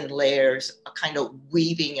 Depths and layers are kind of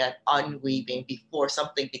weaving and unweaving before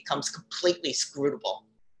something becomes completely scrutable,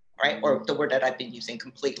 right? Or the word that I've been using,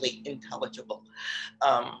 completely intelligible.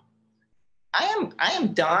 I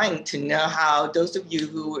am dying to know how those of you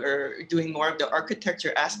who are doing more of the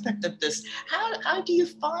architecture aspect of this, how do you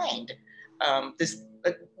find this,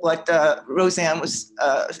 what Roseanne was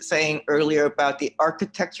saying earlier about the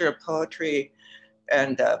architecture of poetry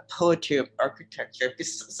and poetry of architecture?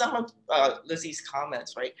 Because some of Lizzie's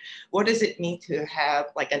comments, right? What does it mean to have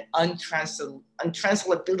like an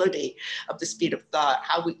untranslatability of the speed of thought?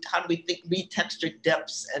 How do we think retexture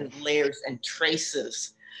depths and layers and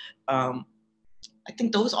traces? I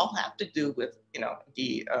think those all have to do with, you know,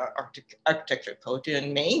 the architecture of poetry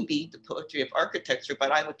and maybe the poetry of architecture,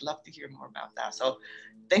 but I would love to hear more about that. So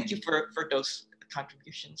thank you for those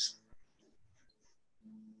contributions.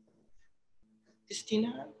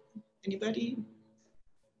 Christina, anybody?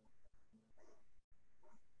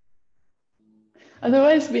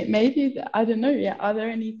 Otherwise, maybe, I don't know, yeah, are there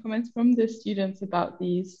any comments from the students about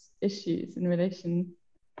these issues in relation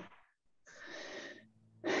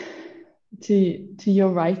to your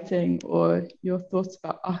writing or your thoughts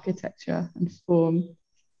about architecture and form?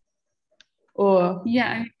 Or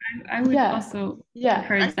yeah, I would also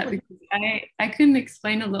encourage that, because I couldn't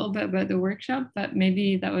explain a little bit about the workshop, but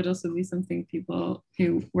maybe that would also be something people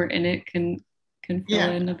who were in it can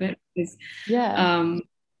fill in a bit, because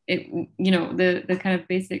it, you know, the kind of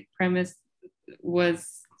basic premise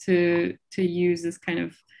was to use this kind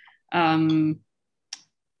of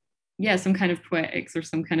some kind of poetics or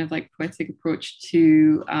some kind of like poetic approach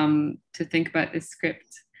to think about this script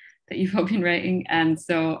that you've all been writing. And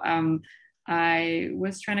so I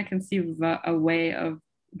was trying to conceive of a way of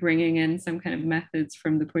bringing in some kind of methods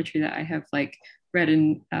from the poetry that I have like read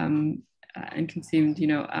and consumed, you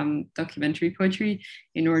know, documentary poetry,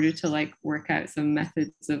 in order to like work out some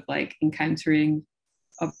methods of like encountering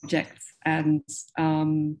objects and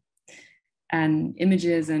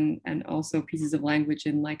images and also pieces of language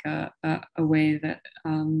in like a way that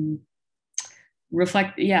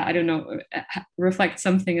reflect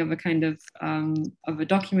something of a kind of a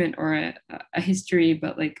document or a history,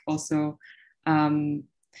 but like also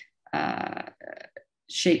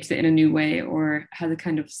shapes it in a new way, or has a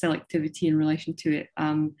kind of selectivity in relation to it,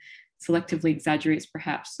 selectively exaggerates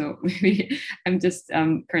perhaps. So maybe I'm just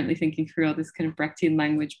currently thinking through all this kind of Brechtian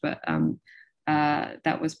language, but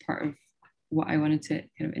that was part of what I wanted to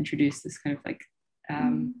kind of introduce, this kind of like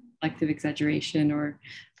selective exaggeration or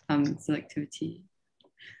selectivity.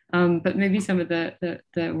 But maybe some of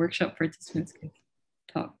the workshop participants could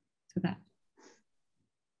talk to that,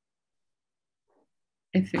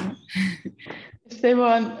 if they want. If they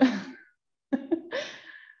want.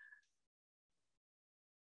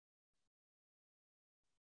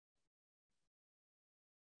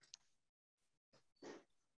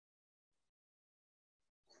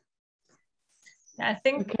 I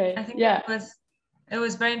think it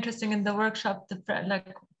was very interesting in the workshop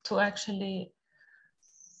to actually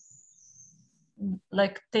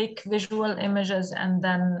like take visual images and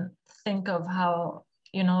then think of how,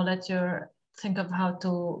 you know, think of how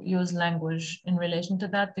to use language in relation to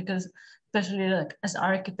that, because especially like as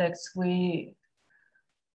architects,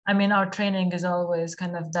 our training is always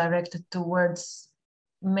kind of directed towards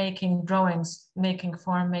making drawings, making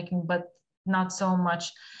form making, but not so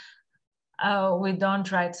much. We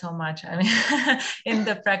don't write so much, in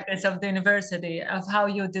the practice of the university, of how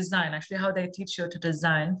you design, actually how they teach you to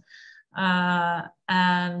design.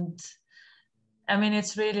 And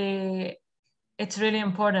it's really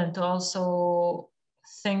important to also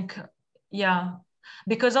think,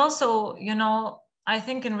 because also, you know, I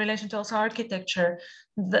think in relation to also architecture,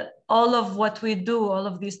 all of what we do, all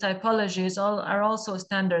of these typologies, are also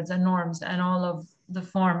standards and norms, and all of the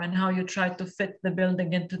form and how you try to fit the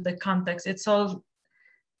building into the context. It's all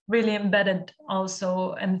really embedded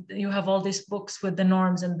also, and you have all these books with the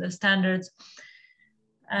norms and the standards.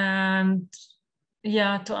 And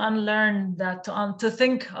to unlearn that, to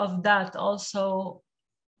think of that also,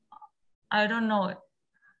 I don't know,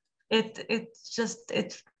 it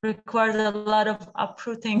requires a lot of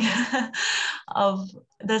uprooting of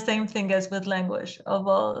the same thing as with language, of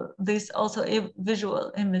all these also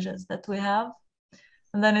visual images that we have.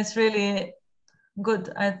 And then it's really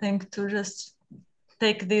good, I think, to just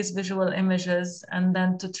take these visual images and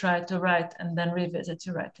then to try to write, and then revisit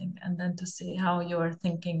your writing, and then to see how you're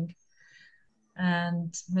thinking,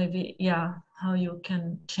 and maybe, how you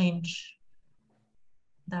can change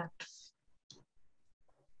that.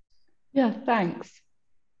 Yeah, thanks.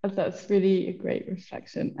 That's really a great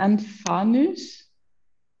reflection. And Farnoosh?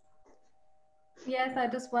 Yes, I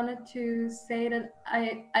just wanted to say that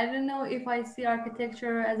I don't know if I see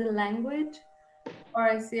architecture as a language or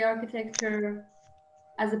I see architecture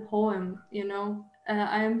as a poem, you know.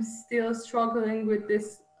 I am still struggling with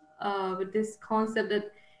this with this concept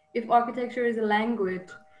that if architecture is a language,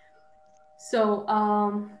 so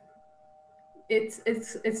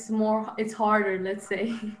it's harder, let's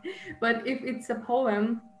say. But if it's a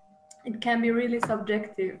poem, it can be really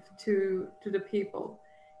subjective to the people.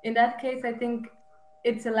 In that case, I think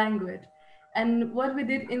it's a language. And what we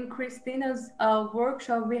did in Christina's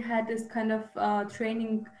workshop, we had this kind of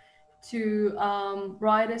training to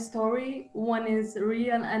write a story. One is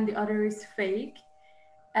real and the other is fake.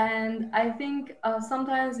 And I think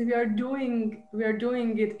sometimes we are doing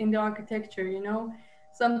it in the architecture, you know.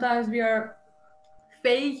 Sometimes we are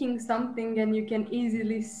faking something, and you can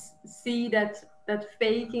easily see that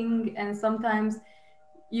faking, and sometimes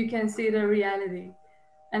you can see the reality,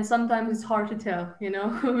 and sometimes it's hard to tell, you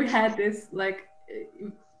know. we had this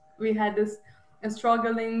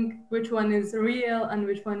struggling which one is real and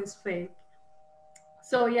which one is fake.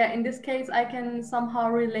 So yeah, in this case, I can somehow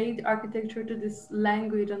relate architecture to this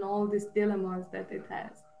language and all these dilemmas that it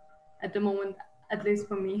has at the moment, at least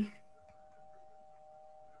for me.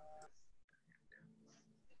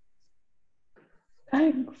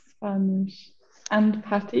 Thanks, Vanush. And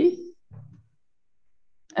Patty?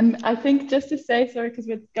 And I think just to say, sorry, because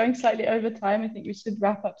we're going slightly over time, I think we should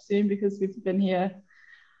wrap up soon because we've been here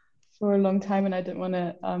for a long time and I don't want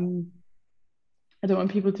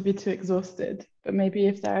people to be too exhausted. But maybe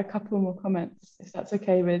if there are a couple more comments, if that's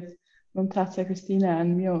okay with Momtaza, Christina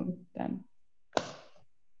and Myung, then.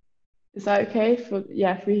 Is that okay for,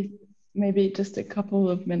 yeah, if we, maybe just a couple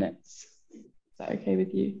of minutes. Is that okay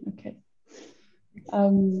with you? Okay.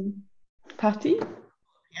 Patty?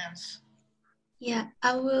 Yes. Yeah,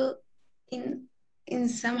 I will in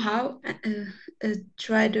somehow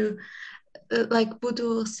try to, like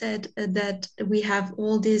Budur said, that we have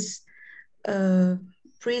all these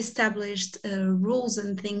pre-established rules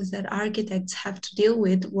and things that architects have to deal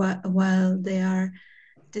with while they are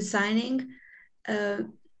designing.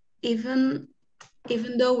 Even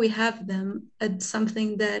though we have them, it's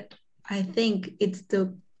something that I think it's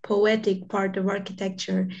the poetic part of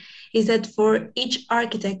architecture, is that for each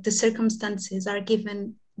architect, the circumstances are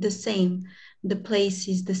given the same, the place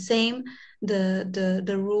is the same,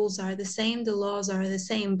 the rules are the same, the laws are the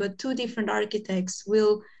same, but two different architects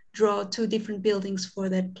will draw two different buildings for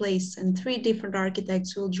that place, and three different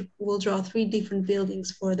architects will draw three different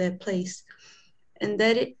buildings for that place. And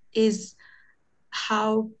that is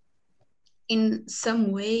how, in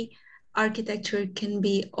some way, architecture can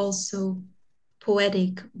be also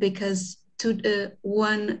poetic, because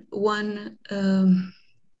one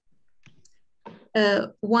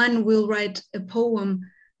will write a poem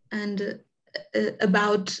and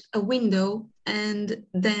about a window, and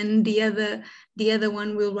then the other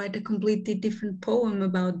one will write a completely different poem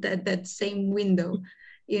about that same window.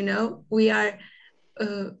 You know, we are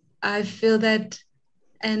I feel that,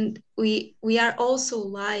 and we are also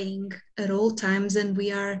lying at all times, and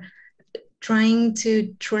we are trying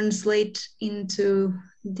to translate into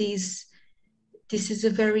this is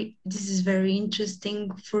very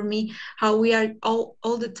interesting for me, how we are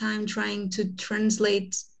all the time trying to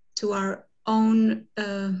translate to our own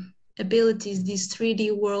abilities this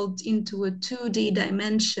 3D world into a 2D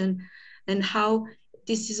dimension, and how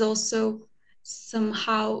this is also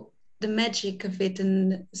somehow the magic of it,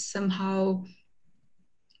 and somehow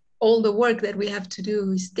all the work that we have to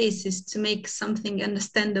do is to make something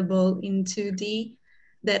understandable in 2D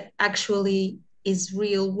that actually is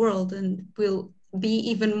real world, and will be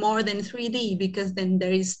even more than 3D, because then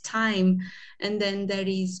there is time, and then there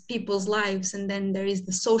is people's lives, and then there is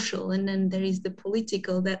the social, and then there is the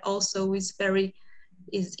political that also is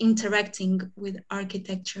interacting with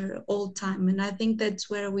architecture all time. And I think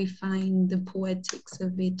that's where we find the poetics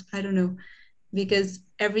of it. I don't know, because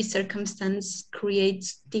every circumstance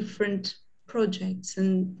creates different projects,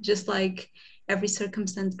 and just like every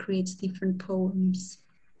circumstance creates different poems.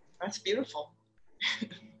 That's beautiful.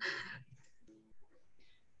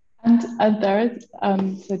 And there is,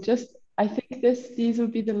 so just, I think these will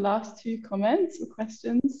be the last two comments or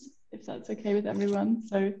questions, if that's okay with everyone.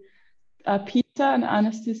 So Peter and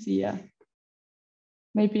Anastasia,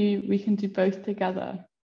 maybe we can do both together.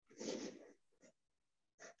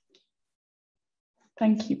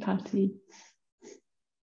 Thank you, Patty.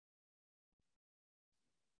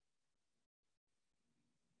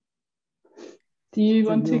 Do you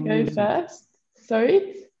want to go first?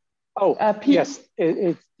 Sorry? Oh, yes.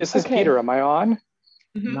 This is Peter. Am I on?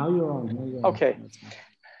 Now you're on. Okay.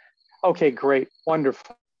 Okay, great.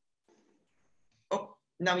 Wonderful. Oh,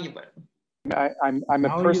 now you went. I'm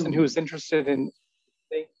a person who's interested in.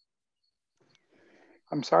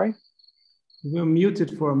 I'm sorry? You were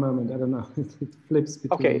muted for a moment. I don't know. It flips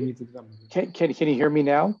between muted. Can you hear me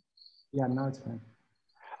now? Yeah, now it's fine.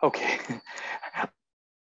 Okay.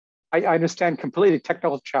 I understand completely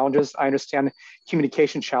technical challenges. I understand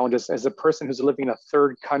communication challenges. As a person who's living in a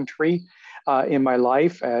third country in my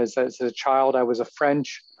life, as a child, I was a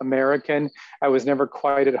French American. I was never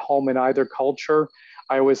quite at home in either culture.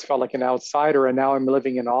 I always felt like an outsider, and now I'm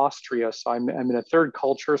living in Austria. So I'm in a third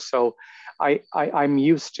culture. So I'm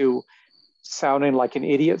used to sounding like an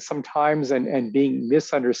idiot sometimes and being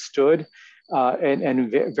misunderstood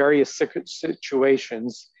in various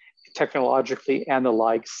situations, technologically and the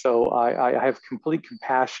like. So I have complete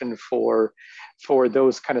compassion for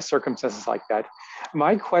those kind of circumstances like that.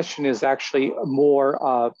 My question is actually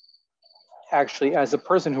more, actually as a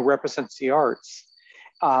person who represents the arts,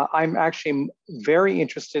 I'm actually very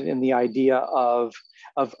interested in the idea of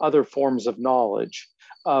other forms of knowledge,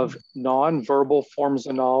 of non-verbal forms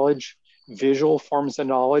of knowledge, visual forms of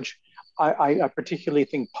knowledge. I particularly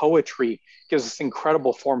think poetry gives us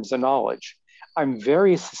incredible forms of knowledge. I'm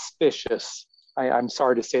very suspicious, I'm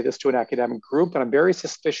sorry to say this to an academic group, but I'm very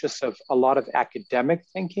suspicious of a lot of academic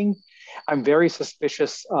thinking. I'm very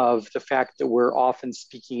suspicious of the fact that we're often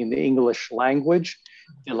speaking in the English language,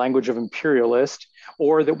 the language of imperialist,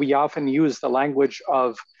 or that we often use the language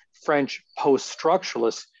of French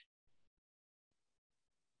post-structuralists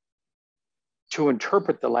to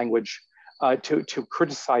interpret the language, to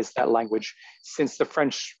criticize that language, since the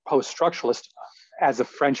French post-structuralist, as a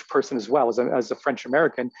French person as well, as a French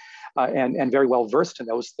American, and very well versed in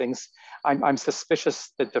those things, I'm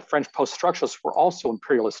suspicious that the French post-structuralists were also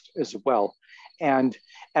imperialist as well. And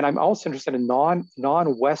I'm also interested in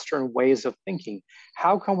non-Western ways of thinking.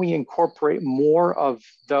 How can we incorporate more of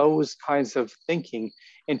those kinds of thinking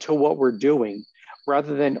into what we're doing,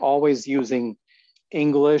 rather than always using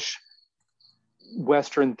English,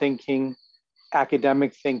 Western thinking,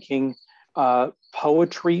 academic thinking?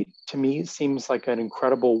 Poetry, to me, seems like an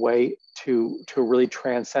incredible way to really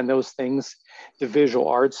transcend those things. The visual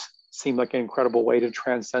arts seem like an incredible way to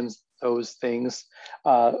transcend those things.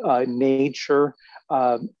 Nature.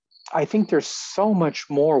 I think there's so much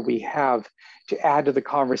more we have to add to the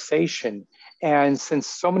conversation. And since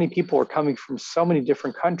so many people are coming from so many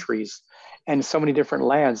different countries and so many different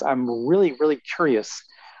lands, I'm really, really curious.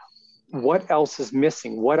 What else is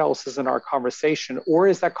missing? What else is in our conversation? Or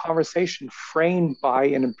is that conversation framed by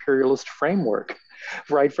an imperialist framework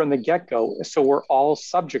right from the get-go? So we're all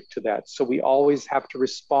subject to that. So we always have to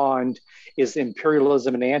respond, is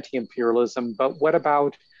imperialism and anti-imperialism, but what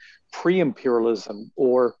about pre-imperialism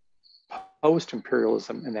or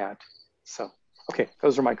post-imperialism in that? So, okay,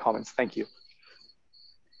 those are my comments. Thank you.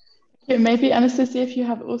 Okay, maybe Anastasia, if you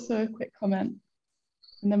have also a quick comment,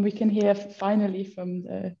 and then we can hear finally from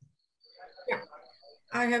the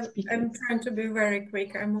I'm trying to be very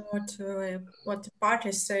quick. I'm more to what the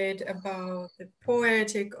party said about the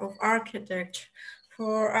poetic of architecture.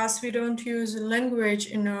 For us, we don't use language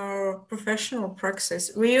in our professional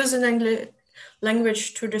practice. We use an English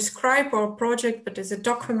language to describe our project, but it's a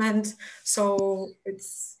document, so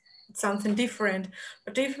it's something different.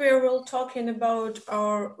 But if we will talking about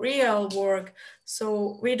our real work,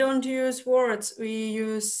 so we don't use words, we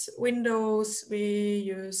use windows, we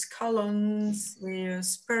use columns, we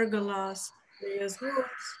use pergolas, we use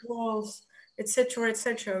roofs, walls, etc.,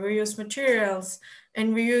 etc. We use materials,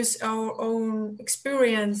 and we use our own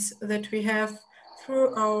experience that we have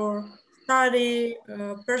through our study,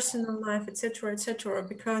 personal life, etc., etc.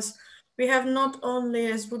 Because we have not only,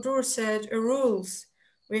 as Budur said, rules.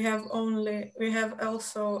 We have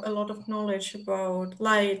also a lot of knowledge about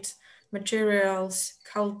light, materials,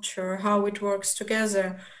 culture, how it works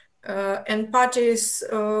together. And Patti is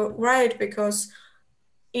right, because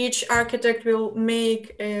each architect will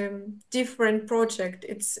make a different project.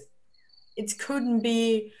 It couldn't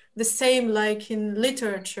be the same like in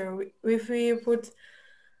literature. If we put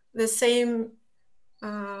the same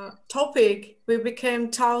topic, we became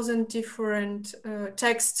 1,000 different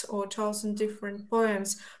texts or 1,000 different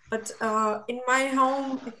poems. But in my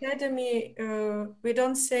home academy, we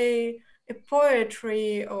don't say a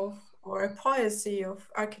poetry of or a poesy of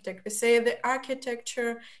architecture. We say the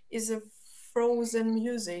architecture is a frozen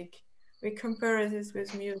music. We compare this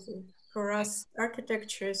with music. For us,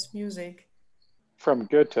 architecture is music. From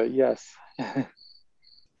Goethe, yes.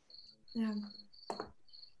 Yeah.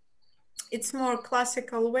 It's more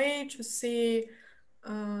classical way to see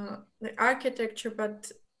the architecture,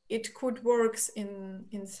 but it could work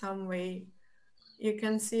in some way. You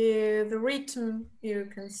can see the rhythm, you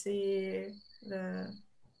can see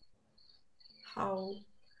how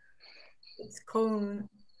it's going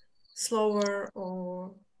slower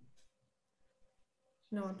or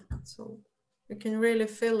not. So you can really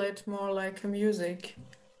feel it more like a music.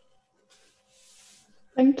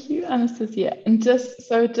 Thank you, Anastasia. And just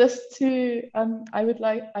to, I would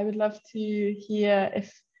love to hear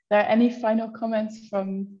if there are any final comments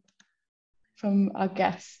from our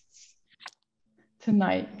guests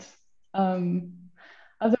tonight. Otherwise,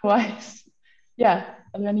 yeah,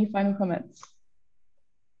 are there any final comments?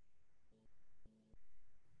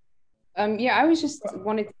 Yeah, I was just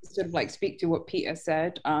wanted to sort of like speak to what Peter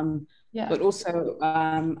said, but also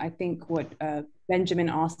I think what Benjamin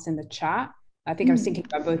asked in the chat. I think I was thinking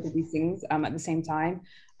about both of these things at the same time.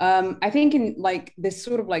 I think in like this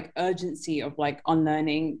sort of like urgency of like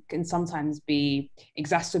unlearning can sometimes be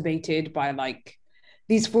exacerbated by like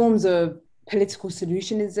these forms of political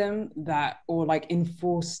solutionism that, or like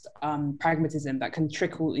enforced pragmatism that can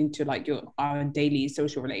trickle into like our daily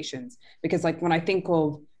social relations. Because like when I think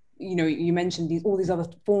of, you know, you mentioned all these other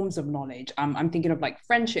forms of knowledge. I'm thinking of like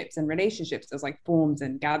friendships and relationships as like forms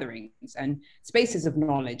and gatherings and spaces of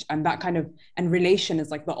knowledge, and that kind of, and relation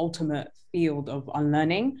is like the ultimate field of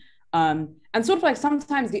unlearning. And sort of like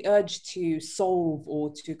sometimes the urge to solve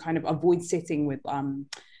or to kind of avoid sitting with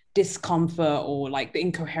discomfort or like the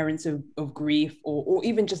incoherence of grief, or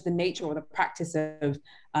even just the nature or the practice of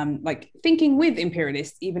like thinking with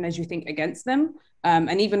imperialists, even as you think against them.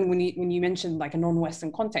 And even when you mentioned like a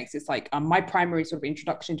non-Western context, it's like my primary sort of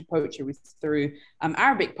introduction to poetry was through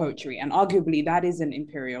Arabic poetry, and arguably that is an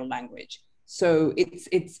imperial language. So it's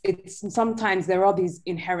sometimes there are these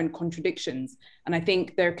inherent contradictions, and I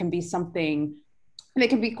think there can be something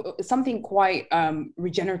quite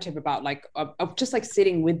regenerative about like of just like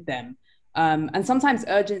sitting with them, and sometimes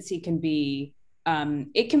urgency can be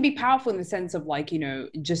it can be powerful in the sense of like, you know,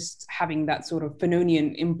 just having that sort of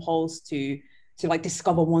Fanonian impulse to like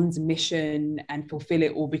discover one's mission and fulfill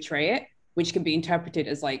it or betray it, which can be interpreted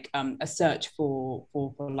as like a search for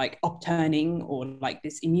like upturning or like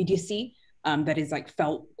this immediacy that is like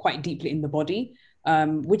felt quite deeply in the body,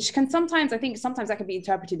 which can sometimes, I think sometimes that can be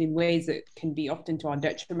interpreted in ways that can be often to our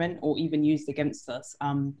detriment or even used against us.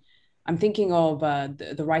 I'm thinking of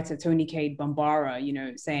the writer Toni Cade Bambara, you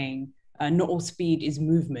know, saying not all speed is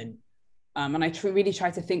movement. And I really try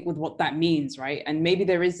to think with what that means, right? And maybe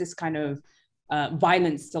there is this kind of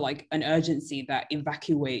violence to like an urgency that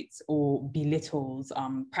evacuates or belittles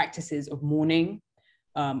practices of mourning,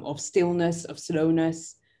 of stillness, of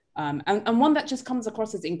slowness, and one that just comes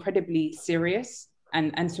across as incredibly serious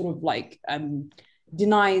and sort of like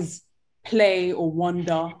denies play or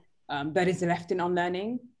wonder that is left in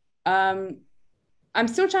unlearning. I'm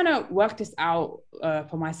still trying to work this out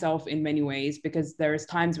for myself in many ways, because there is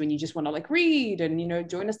times when you just want to like read and, you know,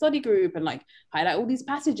 join a study group and like highlight all these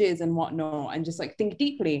passages and whatnot and just like think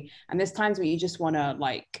deeply. And there's times when you just want to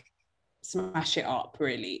like smash it up,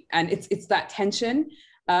 really. And it's that tension.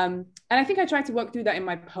 And I think I try to work through that in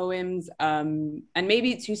my poems. And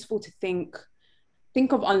maybe it's useful to think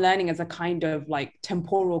of unlearning as a kind of like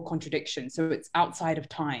temporal contradiction. So it's outside of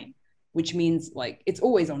time, which means like it's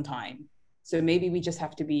always on time. So maybe we just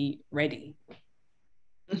have to be ready.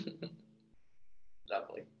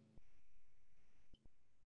 Lovely.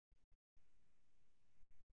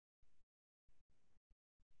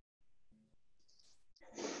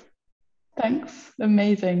 Thanks.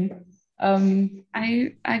 Amazing.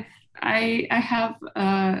 I have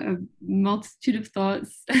a multitude of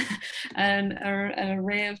thoughts and an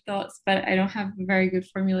array of thoughts, but I don't have a very good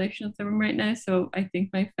formulation of them right now. So I think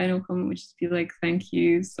my final comment would just be like, thank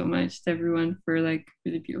you so much to everyone for like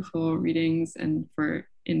really beautiful readings and for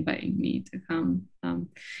inviting me to come.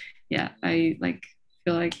 Yeah, I like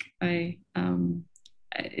feel like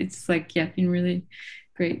it's like, yeah, been really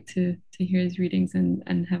great to hear his readings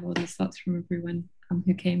and have all these thoughts from everyone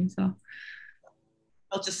who came as well.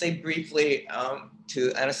 I'll just say briefly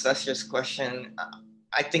to Anastasia's question,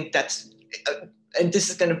 I think that's, and this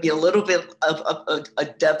is going to be a little bit of a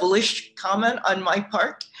devilish comment on my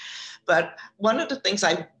part, but one of the things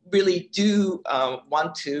I really do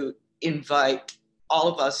want to invite all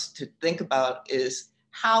of us to think about is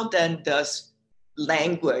how then does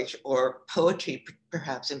language or poetry,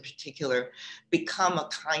 perhaps in particular, become a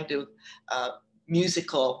kind of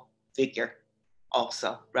musical figure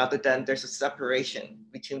also, rather than there's a separation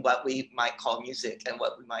between what we might call music and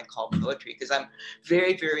what we might call poetry. Because I'm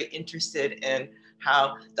very, very interested in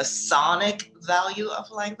how the sonic value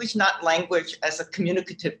of language, not language as a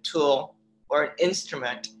communicative tool or an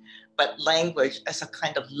instrument, but language as a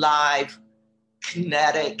kind of live,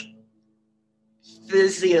 kinetic,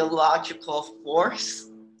 physiological force,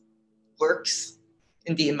 works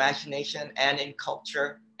in the imagination and in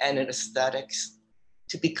culture and in aesthetics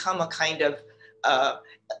to become a kind of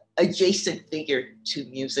adjacent figure to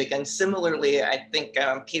music. And similarly, I think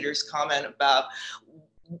Peter's comment about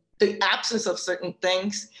the absence of certain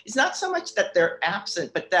things, it's not so much that they're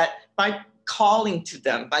absent, but that by calling to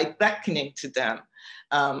them, by beckoning to them,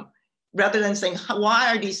 rather than saying,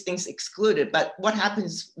 why are these things excluded? But what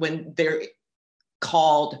happens when they're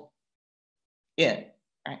called in,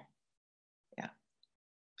 right? Yeah.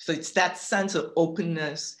 So it's that sense of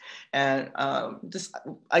openness. And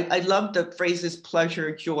I love the phrases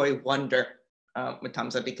pleasure, joy, wonder,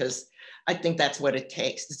 Momtaza, because I think that's what it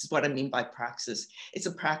takes. This is what I mean by praxis. It's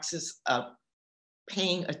a praxis of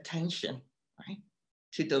paying attention, right,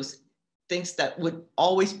 to those things that would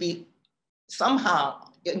always be somehow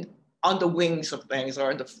on the wings of things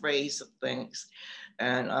or in the phrase of things.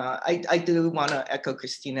 And I do want to echo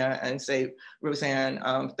Christina and say, Roseanne,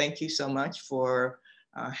 thank you so much for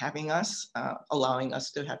having us, allowing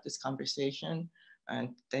us to have this conversation. And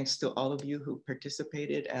thanks to all of you who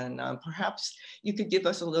participated. And perhaps you could give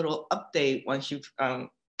us a little update once you've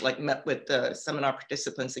met with the seminar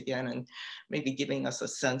participants again, and maybe giving us a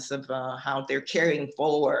sense of how they're carrying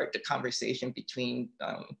forward the conversation between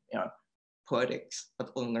Poetics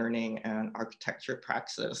of Unlearning and architecture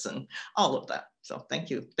praxis and all of that. So thank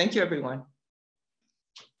you. Thank you, everyone.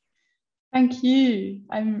 Thank you.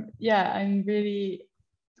 I'm really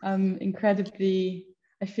incredibly,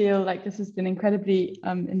 I feel like this has been incredibly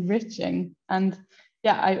enriching. And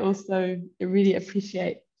yeah, I also really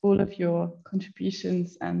appreciate all of your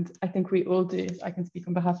contributions. And I think we all do. I can speak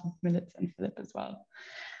on behalf of Militz and Philip as well.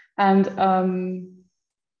 And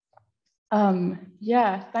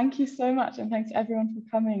yeah, thank you so much. And thanks everyone for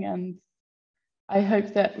coming. And I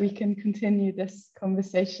hope that we can continue this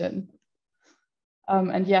conversation.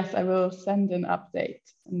 And yes, I will send an update.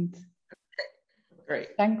 And great.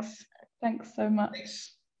 Thanks so much.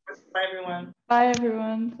 Thanks. Bye, everyone. Bye,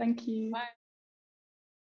 everyone. Thank you. Bye.